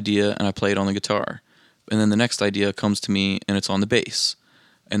have an idea and I play it on the guitar. And then the next idea comes to me and it's on the bass.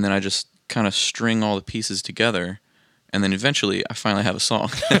 And then I just kind of string all the pieces together. And then eventually I finally have a song.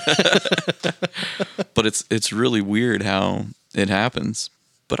 But it's really weird how it happens.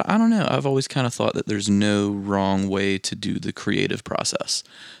 But I don't know. I've always kind of thought that there's no wrong way to do the creative process.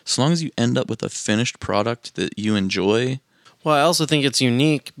 As long as you end up with a finished product that you enjoy. Well, I also think it's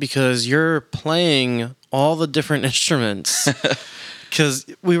unique because you're playing all the different instruments. Because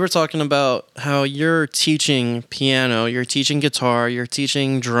we were talking about how you're teaching piano, you're teaching guitar, you're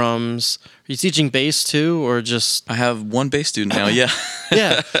teaching drums. Are you teaching bass too, or just... I have one bass student now, yeah.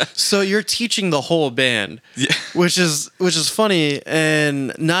 Yeah. So you're teaching the whole band, Yeah. which is funny,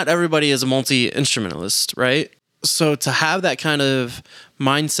 and not everybody is a multi-instrumentalist, right? So to have that kind of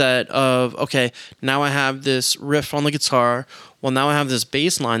mindset of, okay, now I have this riff on the guitar, well, now I have this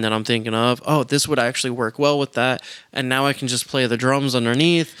bass line that I'm thinking of, oh, this would actually work well with that, and now I can just play the drums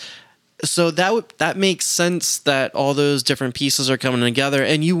underneath. So that makes sense that all those different pieces are coming together,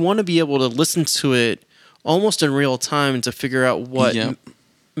 and you want to be able to listen to it almost in real time to figure out what Yep.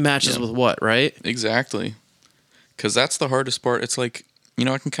 matches Yep. with what, right? Exactly. Because that's the hardest part. It's like,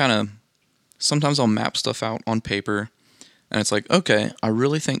 I can kind of, sometimes I'll map stuff out on paper, and it's like, okay, I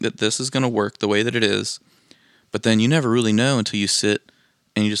really think that this is going to work the way that it is. But then you never really know until you sit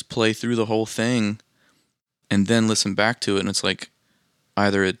and you just play through the whole thing and then listen back to it. And it's like,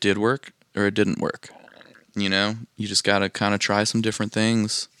 either it did work or it didn't work. You just got to kind of try some different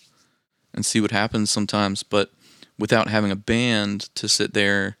things and see what happens sometimes. But without having a band to sit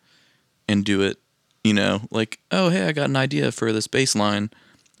there and do it, like, oh, hey, I got an idea for this bass line.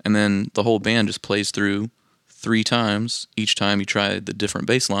 And then the whole band just plays through 3 times. Each time you try the different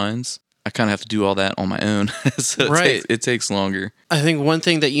bass lines. I kind of have to do all that on my own. So Right. it takes longer. I think one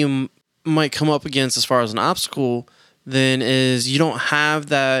thing that you might come up against as far as an obstacle then is you don't have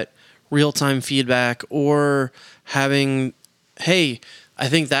that real-time feedback or having, hey, I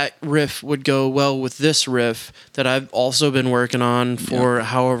think that riff would go well with this riff that I've also been working on for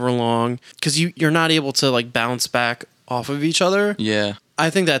however long, because you're not able to like bounce back off of each other. Yeah. I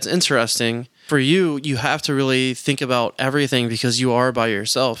think that's interesting. For you have to really think about everything because you are by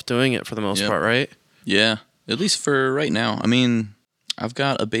yourself doing it for the most Yep. part, right? Yeah. At least for right now. I mean, I've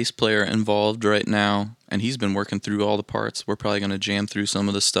got a bass player involved right now, and he's been working through all the parts. We're probably going to jam through some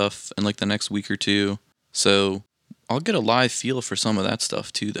of the stuff in like the next week or two. So I'll get a live feel for some of that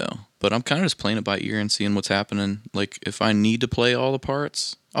stuff too, though. But I'm kind of just playing it by ear and seeing what's happening. Like, if I need to play all the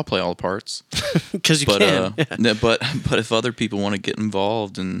parts, I'll play all the parts. Because you But can. but if other people want to get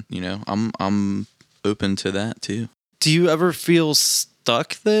involved, and I'm open to that too. Do you ever feel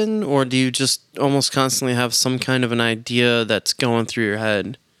stuck then, or do you just almost constantly have some kind of an idea that's going through your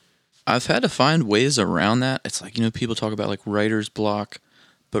head? I've had to find ways around that. It's like, people talk about like writer's block,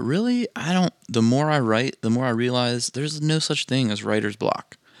 but really I don't. The more I write, the more I realize there's no such thing as writer's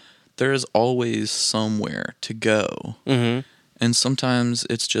block. There is always somewhere to go. Mm-hmm. And sometimes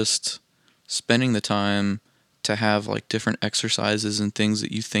it's just spending the time to have like different exercises and things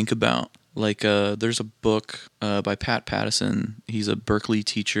that you think about. Like there's a book by Pat Pattison. He's a Berkeley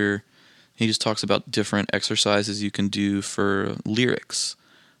teacher. He just talks about different exercises you can do for lyrics.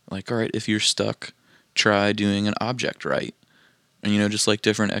 Like, all right, if you're stuck try doing an object right. And, just like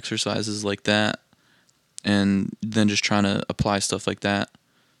different exercises like that. And then just trying to apply stuff like that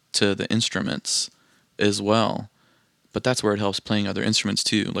to the instruments as well. But that's where it helps playing other instruments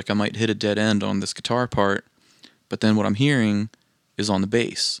too. Like I might hit a dead end on this guitar part, but then what I'm hearing is on the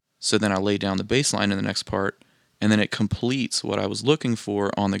bass. So then I lay down the bass line in the next part, and then it completes what I was looking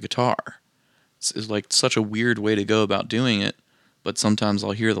for on the guitar. It's like such a weird way to go about doing it, but sometimes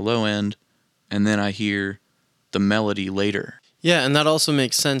I'll hear the low end, and then I hear the melody later. Yeah, and that also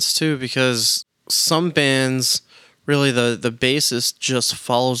makes sense too, because some bands, really the bassist just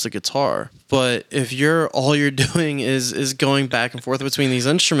follows the guitar. But if all you're doing is going back and forth between these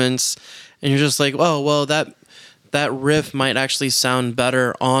instruments, and you're just like, oh, well, that riff might actually sound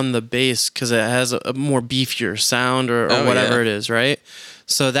better on the bass because it has a more beefier sound or whatever it is, right?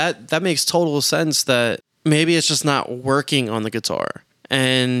 So that makes total sense that maybe it's just not working on the guitar.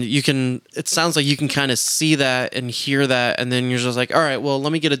 And it sounds like you can kind of see that and hear that, and then you're just like, all right, well,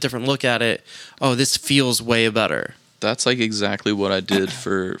 let me get a different look at it. Oh, this feels way better. That's like exactly what I did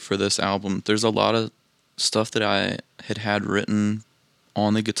for this album. There's a lot of stuff that I had written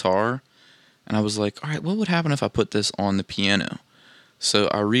on the guitar, and I was like, all right, what would happen if I put this on the piano? So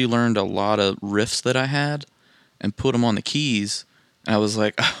I relearned a lot of riffs that I had and put them on the keys, and I was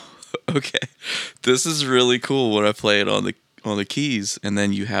like, oh, okay, this is really cool when I play it on the keys. And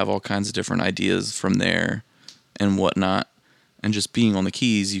then you have all kinds of different ideas from there and whatnot. And just being on the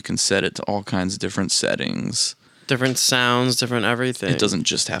keys, you can set it to all kinds of different settings. Different sounds, different everything. It doesn't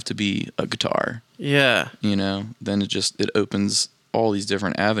just have to be a guitar. Yeah. Then it opens all these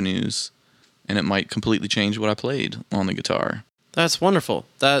different avenues, and it might completely change what I played on the guitar. That's wonderful.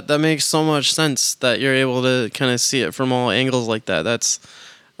 That makes so much sense that you're able to kind of see it from all angles like that.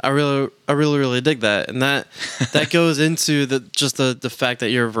 I really dig that, and that goes into the fact that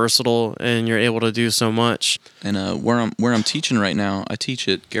you're versatile and you're able to do so much. And where I'm teaching right now, I teach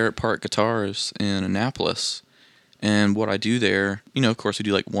at Garrett Park Guitars in Annapolis, and what I do there, of course, we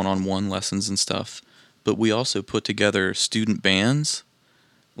do like one-on-one lessons and stuff, but we also put together student bands.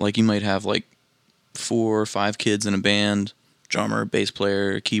 Like you might have like 4 or 5 kids in a band, drummer, bass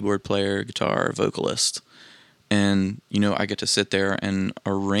player, keyboard player, guitar, vocalist. And, I get to sit there and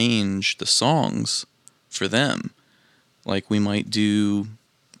arrange the songs for them. Like we might do,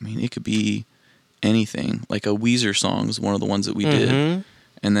 it could be anything. Like a Weezer song is one of the ones that we did.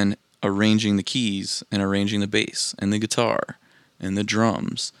 And then arranging the keys and arranging the bass and the guitar and the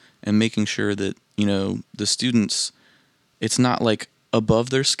drums and making sure that, the students, it's not like above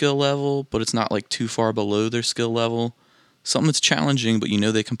their skill level, but it's not like too far below their skill level. Something that's challenging, but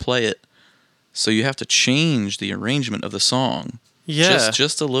they can play it. So you have to change the arrangement of the song. Yeah.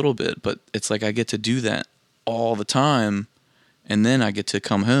 Just a little bit, but it's like I get to do that all the time, and then I get to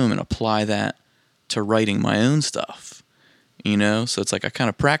come home and apply that to writing my own stuff. So it's like I kind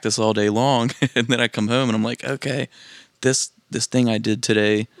of practice all day long, and then I come home and I'm like, okay, this thing I did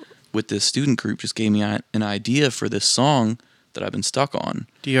today with this student group just gave me an idea for this song that I've been stuck on.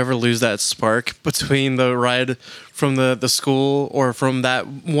 Do you ever lose that spark between the ride from the school or from that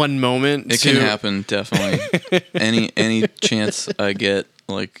one moment? It can happen, definitely. any chance I get,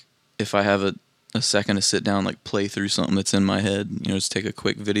 like if I have a second to sit down, like play through something that's in my head, just take a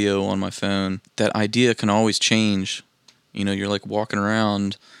quick video on my phone. That idea can always change. You're like walking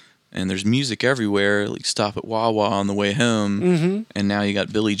around and there's music everywhere. Like stop at Wawa on the way home, and now you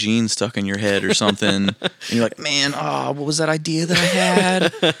got Billie Jean stuck in your head or something, and you're like, man, what was that idea that I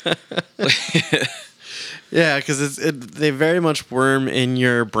had? Yeah, because they very much worm in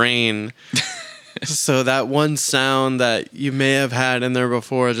your brain. So that one sound that you may have had in there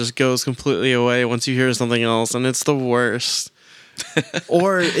before just goes completely away once you hear something else, and it's the worst.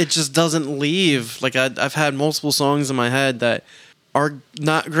 Or it just doesn't leave. Like I've had multiple songs in my head that are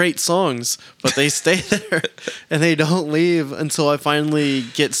not great songs, but they stay there and they don't leave until I finally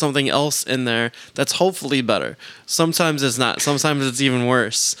get something else in there that's hopefully better. Sometimes it's not. Sometimes it's even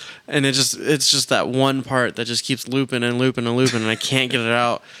worse. And it's just that one part that just keeps looping and looping and looping, and I can't get it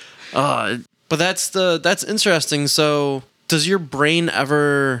out. But that's interesting. So does your brain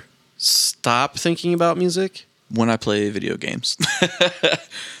ever stop thinking about music? When I play video games.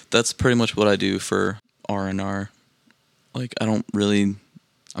 That's pretty much what I do for R&R. Like, I don't really...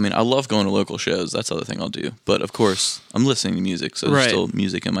 I love going to local shows. That's the other thing I'll do. But, of course, I'm listening to music, so there's still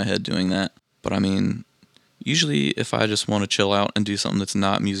music in my head doing that. But, usually if I just want to chill out and do something that's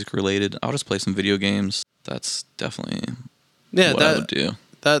not music-related, I'll just play some video games. That's definitely what I would do.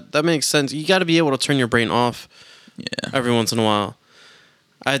 That makes sense. You got to be able to turn your brain off every once in a while.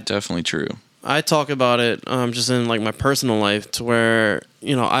 Definitely true. I talk about it just in like my personal life, to where,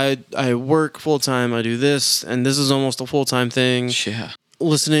 you know, I work full time, I do this, and this is almost a full time thing. Yeah.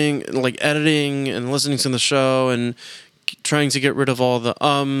 Listening, like editing and listening to the show, and trying to get rid of all the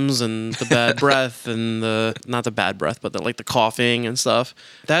ums and the bad breath and the, not the bad breath, but the, like the coughing and stuff.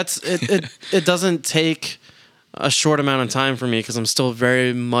 That's it. It doesn't take a short amount of time for me, because I'm still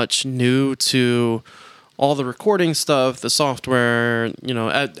very much new to all the recording stuff, the software, you know,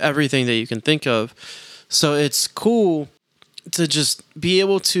 everything that you can think of. So it's cool to just be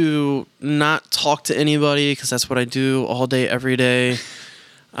able to not talk to anybody, because that's what I do all day, every day.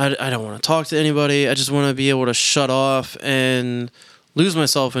 I don't want to talk to anybody. I just want to be able to shut off and lose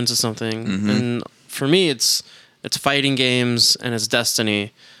myself into something. Mm-hmm. And for me, it's fighting games and it's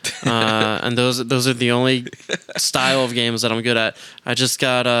Destiny. And those are the only style of games that I'm good at. I just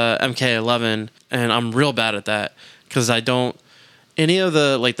got MK11, and I'm real bad at that, because I don't, any of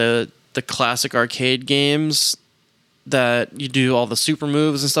the like the classic arcade games that you do all the super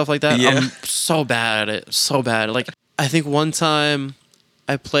moves and stuff like that. Yeah. I'm so bad at it. So bad. Like, I think one time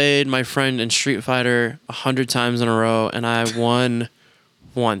I played my friend in Street Fighter 100 times in a row, and I won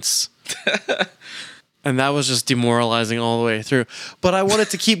once. And that was just demoralizing all the way through. But I wanted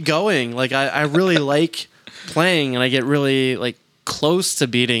to keep going. Like, I really like playing, and I get really like close to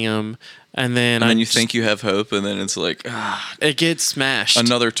beating him. And then you think you have hope, and then it's like, it gets smashed.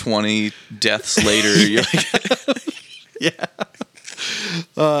 another 20 deaths later. You're like, Yeah.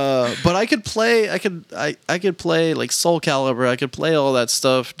 But I could play like Soul Calibur. I could play all that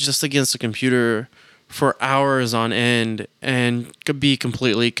stuff just against a computer for hours on end, and could be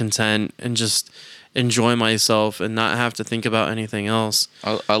completely content and just enjoy myself and not have to think about anything else.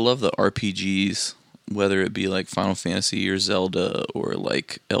 I love the RPGs, whether it be like Final Fantasy or Zelda or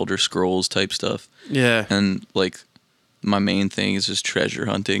like Elder Scrolls type stuff. Yeah. And like my main thing is just treasure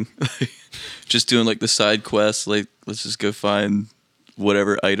hunting. Just doing like the side quests, like let's just go find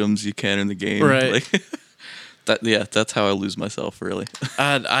whatever items you can in the game. Right. Like, that's how I lose myself, really.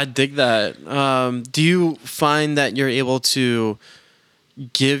 I dig that. Do you find that you're able to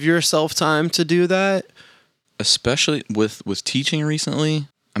give yourself time to do that? Especially with teaching recently.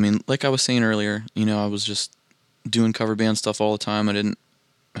 I mean, like I was saying earlier, you know, I was just doing cover band stuff all the time.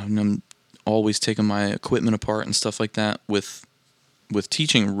 I'm always taking my equipment apart and stuff like that. With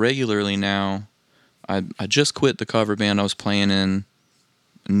teaching regularly now, I just quit the cover band I was playing in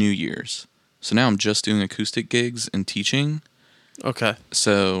New Year's. So now I'm just doing acoustic gigs and teaching. Okay.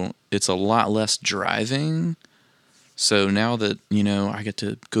 So it's a lot less driving. So now that, you know, I get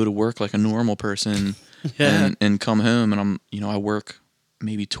to go to work like a normal person and come home, and I work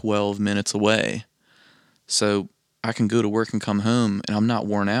maybe 12 minutes away. So I can go to work and come home and I'm not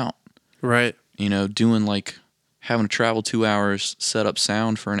worn out. Right. You know, doing like having to travel 2 hours, set up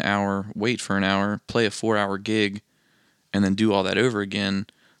sound for an hour, wait for an hour, play a 4-hour gig, and then do all that over again.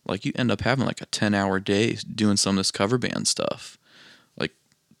 Like, you end up having like a 10-hour day doing some of this cover band stuff. Like,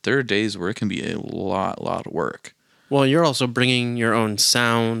 there are days where it can be a lot of work. Well, you're also bringing your own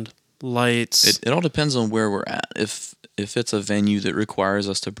sound, lights. It all depends on where we're at. If it's a venue that requires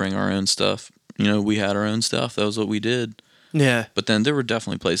us to bring our own stuff, you know, we had our own stuff. That was what we did. Yeah. But then there were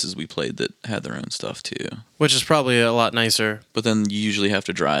definitely places we played that had their own stuff too. Which is probably a lot nicer. But then you usually have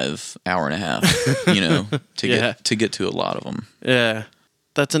to drive hour and a half, you know, to get to a lot of them. Yeah.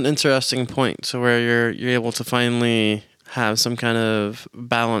 That's an interesting point. So where you're able to finally have some kind of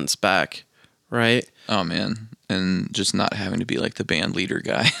balance back, right? Oh man, and just not having to be like the band leader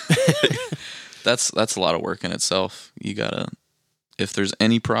guy. That's a lot of work in itself. You gotta, if there's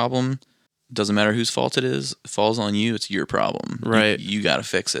any problem, doesn't matter whose fault it is, it falls on you, it's your problem. Right. You gotta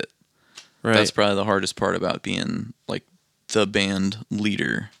fix it. Right. That's probably the hardest part about being like the band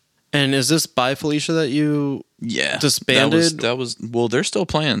leader. And is this by Felicia that you disbanded? That was well, they're still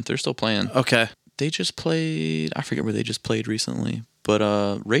playing. Okay. They just played, I forget where they just played recently.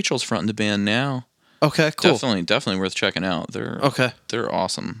 But Rachel's fronting the band now. Okay, cool. Definitely worth checking out. They're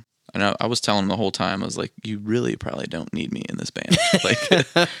awesome. And I was telling them the whole time, I was like, you really probably don't need me in this band. Like,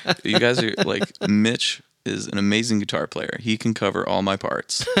 you guys are like, Mitch is an amazing guitar player. He can cover all my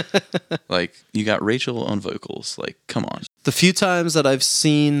parts. Like, you got Rachel on vocals. Like, come on. The few times that I've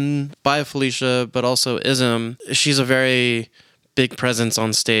seen by Felicia, but also Ism, she's a very big presence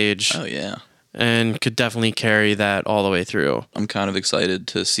on stage. Oh, yeah. And could definitely carry that all the way through. I'm kind of excited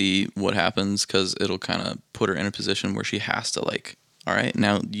to see what happens, because it'll kind of put her in a position where she has to, like, all right,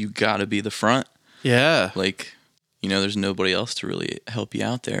 now you got to be the front. Yeah. Like, you know, there's nobody else to really help you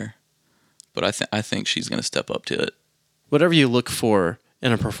out there. But I think she's going to step up to it. Whatever you look for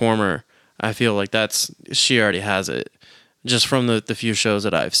in a performer, I feel like she already has it, just from the few shows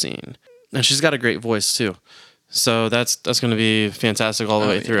that I've seen. And she's got a great voice too. So that's going to be fantastic all the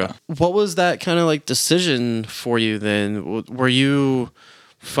way through. Yeah. What was that kind of like decision for you then? Were you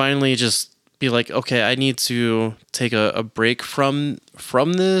finally just be like, okay, I need to take a break from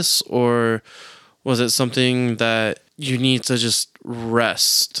this, or was it something that you need to just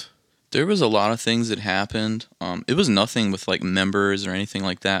rest? There was a lot of things that happened. It was nothing with like members or anything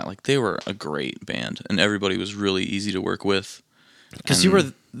like that. Like they were a great band and everybody was really easy to work with. Because you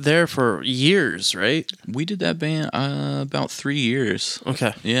were there for years, right? We did that band about 3 years.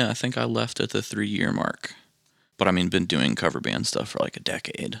 Okay. Yeah, I think I left at the 3-year mark. But I mean, been doing cover band stuff for like a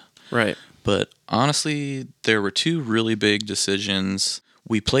decade. Right. But honestly, there were 2 really big decisions.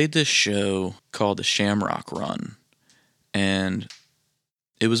 We played this show called the Shamrock Run, and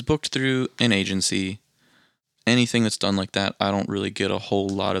it was booked through an agency. Anything that's done like that, I don't really get a whole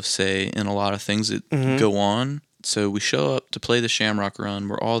lot of say in a lot of things that go on. So we show up to play the Shamrock Run.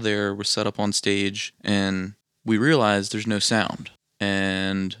 We're all there. We're set up on stage, and we realize there's no sound.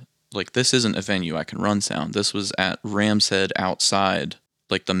 And like, this isn't a venue I can run sound. This was at Ram's Head outside,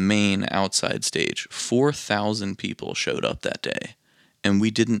 like the main outside stage. 4,000 people showed up that day, and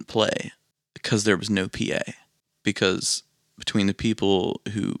we didn't play because there was no PA. Because between the people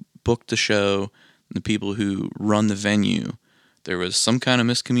who booked the show and the people who run the venue, there was some kind of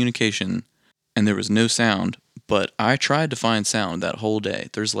miscommunication, and there was no sound. But I tried to find sound that whole day.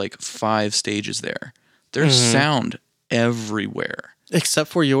 There's like 5 stages there. There's sound everywhere. Except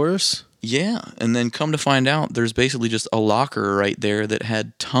for yours? Yeah, and then come to find out, there's basically just a locker right there that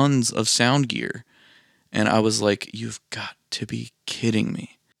had tons of sound gear. And I was like, you've got to be kidding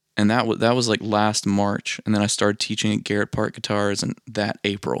me. And that was like last March. And then I started teaching at Garrett Park Guitars in that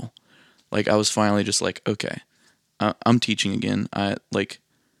April. Like, I was finally just like, okay, I'm teaching again.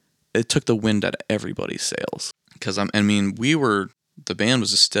 It took the wind out of everybody's sails. Because the band was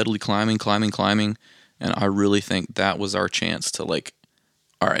just steadily climbing. And I really think that was our chance to like,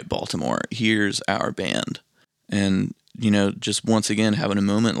 all right, Baltimore, here's our band. And, just once again, having a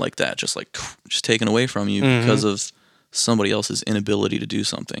moment like that, just taken away from you because of somebody else's inability to do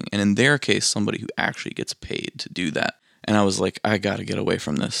something. And in their case, somebody who actually gets paid to do that. And I was like, I got to get away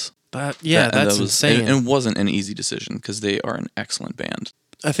from this. That's insane. And it wasn't an easy decision because they are an excellent band.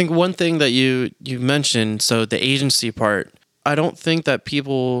 I think one thing that you mentioned, so the agency part, I don't think that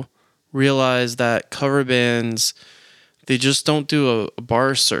people realize that cover bands, they just don't do a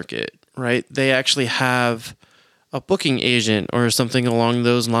bar circuit, right? They actually have a booking agent or something along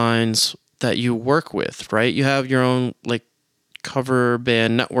those lines that you work with, right? You have your own like cover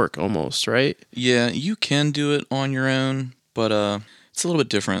band network almost, right? Yeah, you can do it on your own, but it's a little bit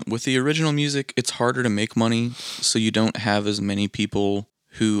different. With the original music, it's harder to make money, so you don't have as many people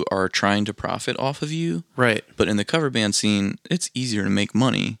who are trying to profit off of you. Right. But in the cover band scene, it's easier to make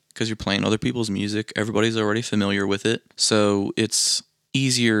money because you're playing other people's music. Everybody's already familiar with it. So it's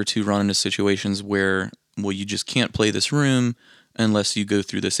easier to run into situations where, well, you just can't play this room unless you go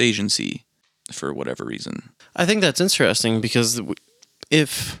through this agency for whatever reason. I think that's interesting because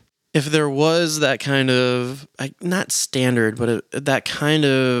if there was that kind of, not standard, but that kind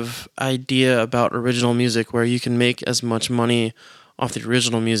of idea about original music where you can make as much money off the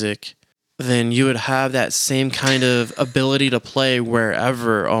original music, then you would have that same kind of ability to play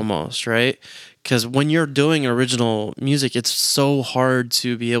wherever almost, right? Because when you're doing original music, it's so hard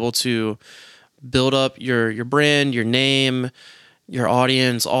to be able to build up your brand, your name, your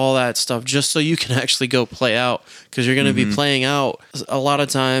audience, all that stuff, just so you can actually go play out. Because you're going to be playing out a lot of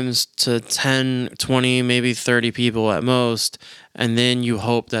times to 10, 20, maybe 30 people at most. And then you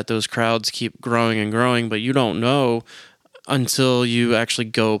hope that those crowds keep growing and growing, but you don't know until you actually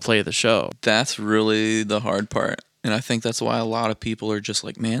go play the show. That's really the hard part. And I think that's why a lot of people are just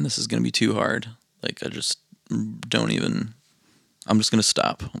like, man, this is going to be too hard. Like, I'm just going to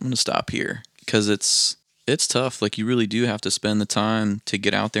stop. I'm going to stop here. Because it's tough. Like, you really do have to spend the time to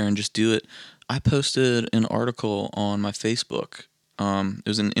get out there and just do it. I posted an article on my Facebook. It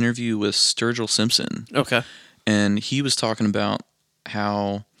was an interview with Sturgill Simpson. Okay. And he was talking about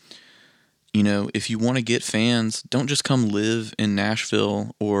how, if you want to get fans, don't just come live in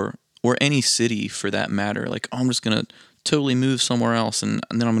Nashville or any city for that matter. Like, I'm just going to totally move somewhere else and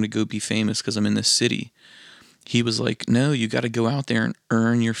then I'm going to go be famous because I'm in this city. He was like, no, you got to go out there and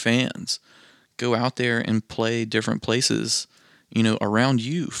earn your fans. Go out there and play different places, around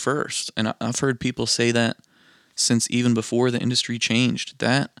you first. And I've heard people say that since even before the industry changed.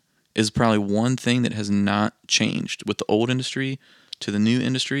 That is probably one thing that has not changed with the old industry to the new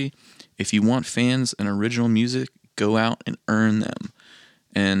industry. If you want fans and original music, go out and earn them.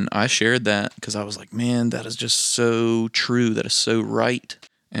 And I shared that because I was like, man, that is just so true. That is so right.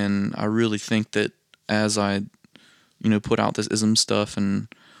 And I really think that as I, put out this ISM stuff and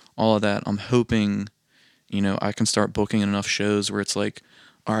all of that, I'm hoping, I can start booking enough shows where it's like,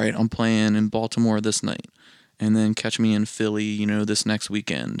 all right, I'm playing in Baltimore this night, and then catch me in Philly, this next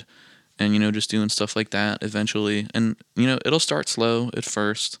weekend. And, just doing stuff like that eventually. And, it'll start slow at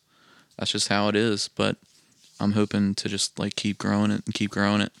first. That's just how it is. But I'm hoping to just like keep growing it and keep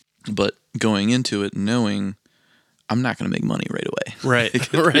growing it. But going into it knowing I'm not going to make money right away.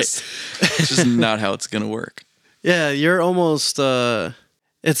 Right. Right. It's just not how it's going to work. Yeah, you're almost I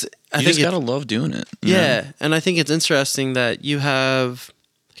You think just got to love doing it. you yeah, know? and I think it's interesting that you have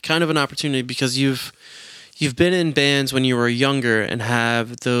kind of an opportunity because you've been in bands when you were younger and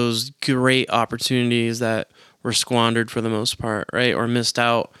have those great opportunities that were squandered for the most part, right? Or missed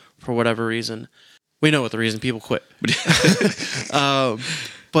out for whatever reason. We know what the reason, people quit.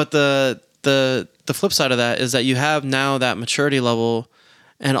 But the flip side of that is that you have now that maturity level,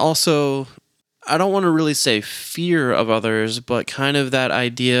 and also I don't want to really say fear of others, but kind of that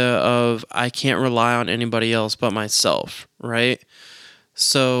idea of I can't rely on anybody else but myself, right?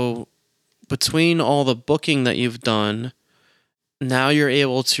 So between all the booking that you've done, now you're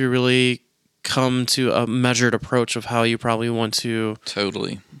able to really come to a measured approach of how you probably want to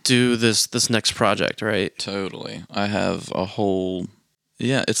Totally. do this next project, right? Totally. I have a whole,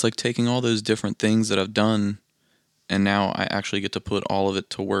 it's like taking all those different things that I've done, and now I actually get to put all of it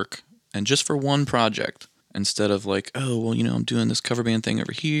to work, and just for one project, instead of like, oh, well, I'm doing this cover band thing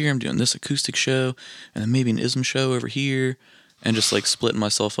over here, I'm doing this acoustic show, and then maybe an ISM show over here, and just like splitting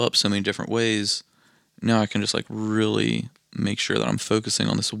myself up so many different ways. Now I can just like really make sure that I'm focusing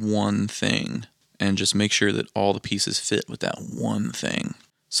on this one thing and just make sure that all the pieces fit with that one thing.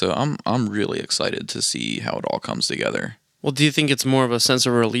 So I'm really excited to see how it all comes together. Well, do you think it's more of a sense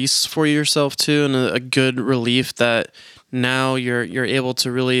of release for yourself too, and a good relief that now you're able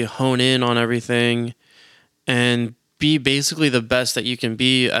to really hone in on everything and be basically the best that you can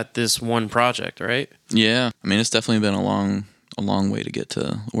be at this one project, right? Yeah. I mean, it's definitely been a long way to get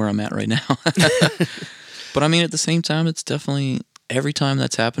to where I'm at right now. But I mean, at the same time, it's definitely, every time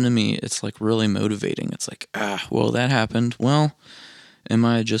that's happened to me, it's like really motivating. It's like, well, that happened. Well, am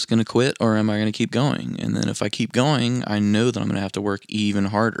I just going to quit or am I going to keep going? And then if I keep going, I know that I'm going to have to work even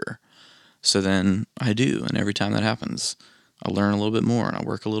harder. So then I do. And every time that happens, I learn a little bit more and I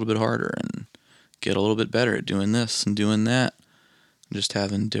work a little bit harder and get a little bit better at doing this and doing that. Just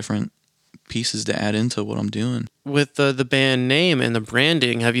having different pieces to add into what I'm doing. With the band name and the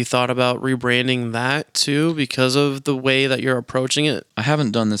branding, have you thought about rebranding that too because of the way that you're approaching it? I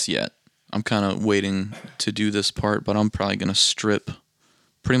haven't done this yet. I'm kind of waiting to do this part, but I'm probably going to strip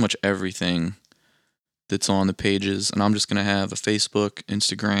pretty much everything that's on the pages, and I'm just going to have a Facebook,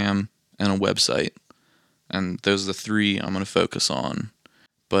 Instagram, and a website. And those are the three I'm going to focus on.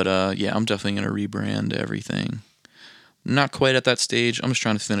 But I'm definitely going to rebrand everything. Not quite at that stage. I'm just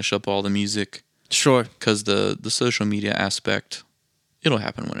trying to finish up all the music. Sure. Because the social media aspect, it'll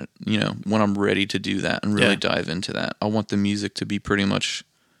happen when I'm ready to do that and really dive into that. I want the music to be pretty much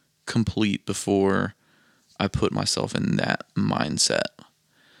complete before I put myself in that mindset.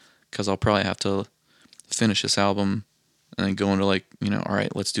 Because I'll probably have to finish this album and then go into all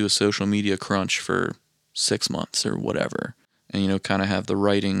right, let's do a social media crunch for 6 months or whatever. And, kind of have the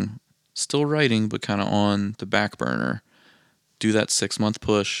writing, still writing, but kind of on the back burner. Do that 6-month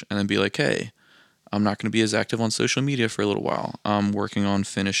push and then be like, hey, I'm not going to be as active on social media for a little while. I'm working on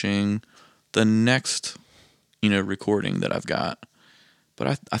finishing the next, recording that I've got.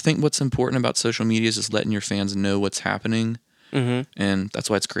 But I think what's important about social media is just letting your fans know what's happening. Mm-hmm. And that's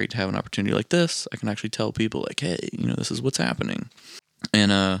why it's great to have an opportunity like this. I can actually tell people like, hey, this is what's happening.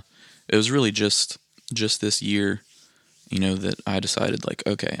 And it was really just this year, that I decided like,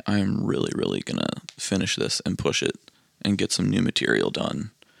 okay, I'm really, really going to finish this and push it and get some new material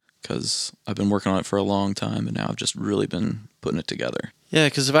done. Because I've been working on it for a long time, and now I've just really been putting it together. Yeah,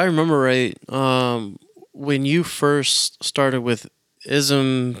 because if I remember right, when you first started with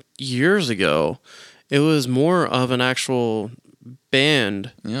ISM years ago, it was more of an actual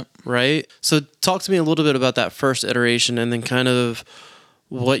band, Yep. right? So talk to me a little bit about that first iteration and then kind of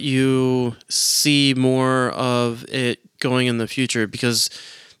what you see more of it going in the future, because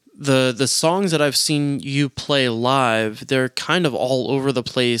the songs that I've seen you play live, they're kind of all over the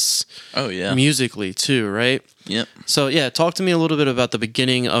place. Oh, yeah. Musically too, right? Yep. So yeah, talk to me a little bit about the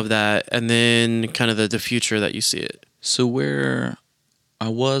beginning of that and then kind of the future that you see it. So where I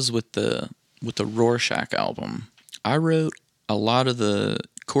was with the Rorschach album, I wrote a lot of the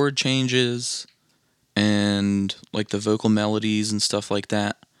chord changes and like the vocal melodies and stuff like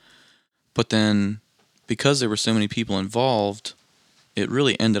that. But then because there were so many people involved, it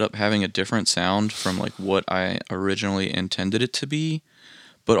really ended up having a different sound from like what I originally intended it to be.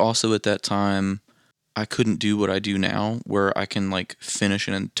 But also at that time, I couldn't do what I do now, where I can like finish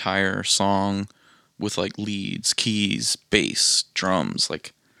an entire song with like leads, keys, bass, drums.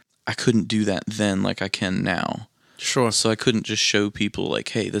 Like I couldn't do that then like I can now. Sure. So I couldn't just show people like,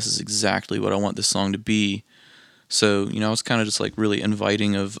 hey, this is exactly what I want this song to be. So, I was kind of just like really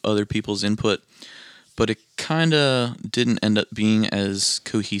inviting of other people's input, but it kind of didn't end up being as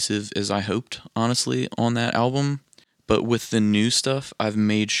cohesive as I hoped, honestly, on that album. But with the new stuff, I've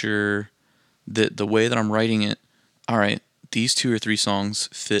made sure that the way that I'm writing it, all right, these 2 or 3 songs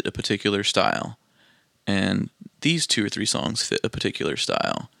fit a particular style, and these 2 or 3 songs fit a particular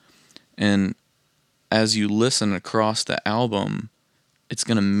style. And as you listen across the album, it's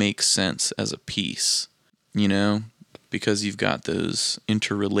going to make sense as a piece, because you've got those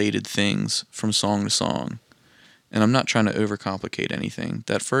interrelated things from song to song. And I'm not trying to overcomplicate anything.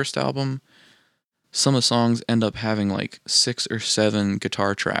 That first album, some of the songs end up having like 6 or 7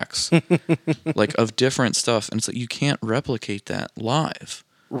 guitar tracks, like of different stuff. And it's like, you can't replicate that live.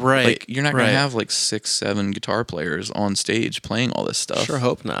 Right. Like, you're not going to have like 6, 7 guitar players on stage playing all this stuff. Sure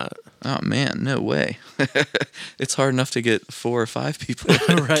hope not. Oh man, no way. It's hard enough to get 4 or 5 people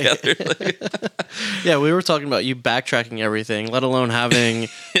together. Yeah, we were talking about you backtracking everything, let alone having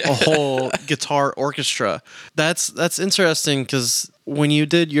a whole guitar orchestra. That's interesting because when you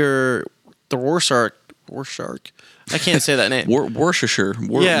did the Rorschach, I can't say that name. Worcestershire.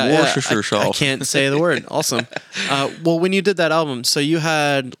 I can't say the word. Awesome. Well, when you did that album, so you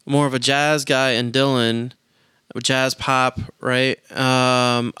had more of a jazz guy in Dylan, jazz pop, right?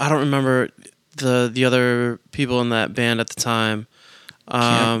 I don't remember the other people in that band at the time.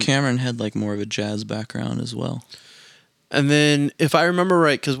 Cameron had like more of a jazz background as well. And then, if I remember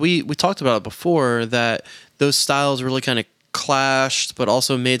right, because we talked about it before, that those styles really kind of clashed, but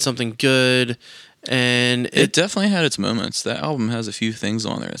also made something good. And it definitely had its moments. That album has a few things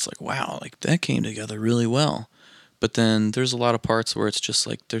on there. It's like, wow, like that came together really well. But then there's a lot of parts where it's just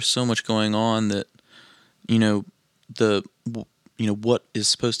like there's so much going on that, what is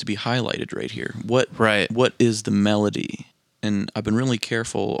supposed to be highlighted right here? What is the melody? And I've been really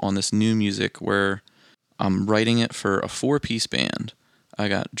careful on this new music where I'm writing it for a 4-piece band. I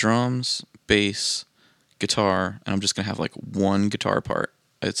got drums, bass, guitar, and I'm just going to have like one guitar part.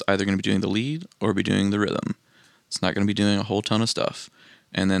 It's either going to be doing the lead or be doing the rhythm. It's not going to be doing a whole ton of stuff.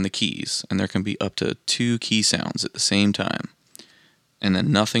 And then the keys. And there can be up to 2 key sounds at the same time. And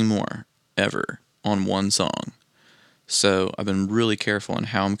then nothing more, ever, on one song. So I've been really careful in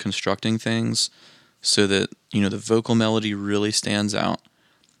how I'm constructing things so that, the vocal melody really stands out.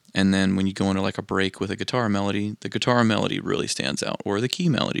 And then when you go into like a break with a guitar melody, the guitar melody really stands out, or the key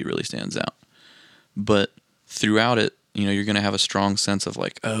melody really stands out. But throughout it, you're going to have a strong sense of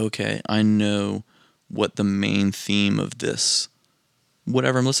like, oh, okay, I know what the main theme of this,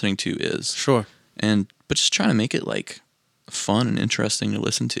 whatever I'm listening to is. Sure. But just trying to make it like fun and interesting to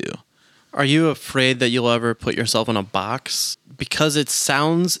listen to. Are you afraid that you'll ever put yourself in a box? Because it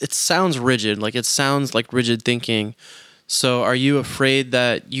sounds rigid, like it sounds like rigid thinking. So are you afraid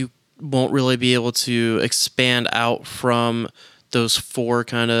that you won't really be able to expand out from those 4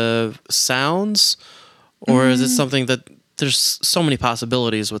 kind of sounds? Or is it something that there's so many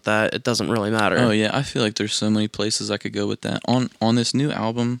possibilities with that, it doesn't really matter? Oh yeah, I feel like there's so many places I could go with that. On this new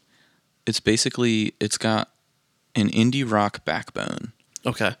album, it's got an indie rock backbone.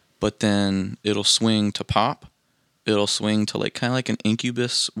 Okay. But then it'll swing to pop. It'll swing to like kind of like an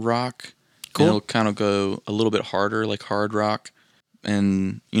Incubus rock. Cool. It'll kind of go a little bit harder, like hard rock.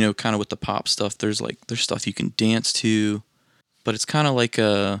 And kind of with the pop stuff, there's stuff you can dance to, but it's kind of like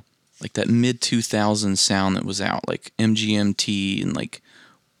that mid 2000s sound that was out, like MGMT and like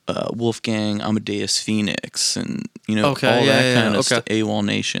Wolfgang Amadeus Phoenix and all that kind of stuff. AWOL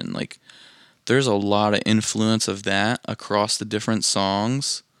Nation. Like there's a lot of influence of that across the different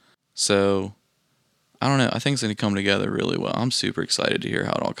songs. So I don't know. I think it's going to come together really well. I'm super excited to hear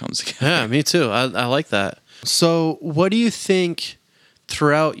how it all comes together. Yeah, me too. I like that. So what do you think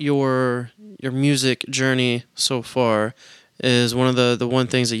throughout your music journey so far is one of the one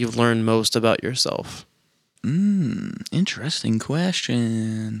things that you've learned most about yourself? Interesting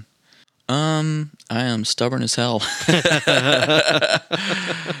question. I am stubborn as hell.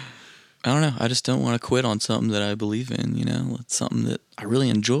 I don't know. I just don't want to quit on something that I believe in, It's something that I really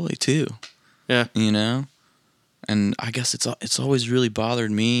enjoy too. Yeah. And I guess it's always really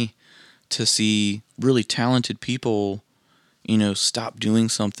bothered me to see really talented people, stop doing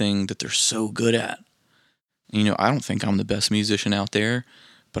something that they're so good at. I don't think I'm the best musician out there,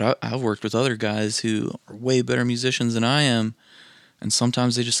 but I've worked with other guys who are way better musicians than I am. and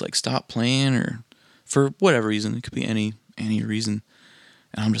sometimes they just like stop playing, or for whatever reason. It could be any reason,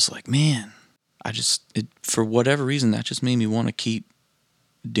 and I'm just like, man, for whatever reason, that just made me want to keep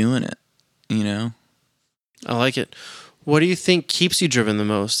doing it, you know? I like it. What do you think keeps you driven the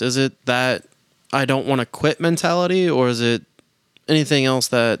most? Is it that I don't want to quit mentality, or is it anything else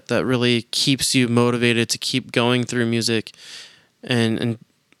that really keeps you motivated to keep going through music, and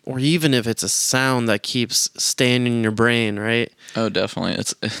or even if it's a sound that keeps staying in your brain, right? Oh, definitely.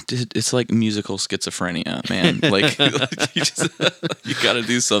 It's like musical schizophrenia, man. Like you got to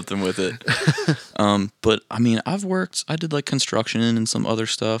do something with it. But I mean, I did like construction and some other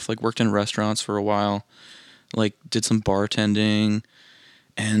stuff, like worked in restaurants for a while, like did some bartending,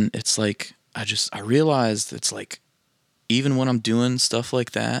 and it's like, I realized it's like, even when I'm doing stuff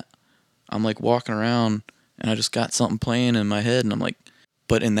like that, I'm like walking around and I just got something playing in my head, and I'm like,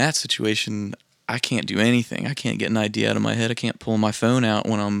 but in that situation, I can't do anything. I can't get an idea out of my head. I can't pull my phone out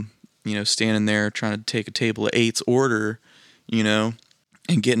when I'm, standing there trying to take a table of 8's order, and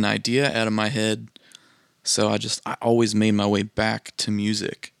get an idea out of my head. So I always made my way back to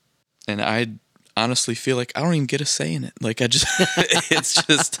music. And I honestly feel like I don't even get a say in it. Like it's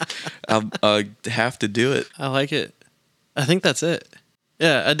just, I have to do it. I like it. I think that's it.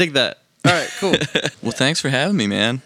 Yeah, I dig that. All right, cool. Well, thanks for having me, man.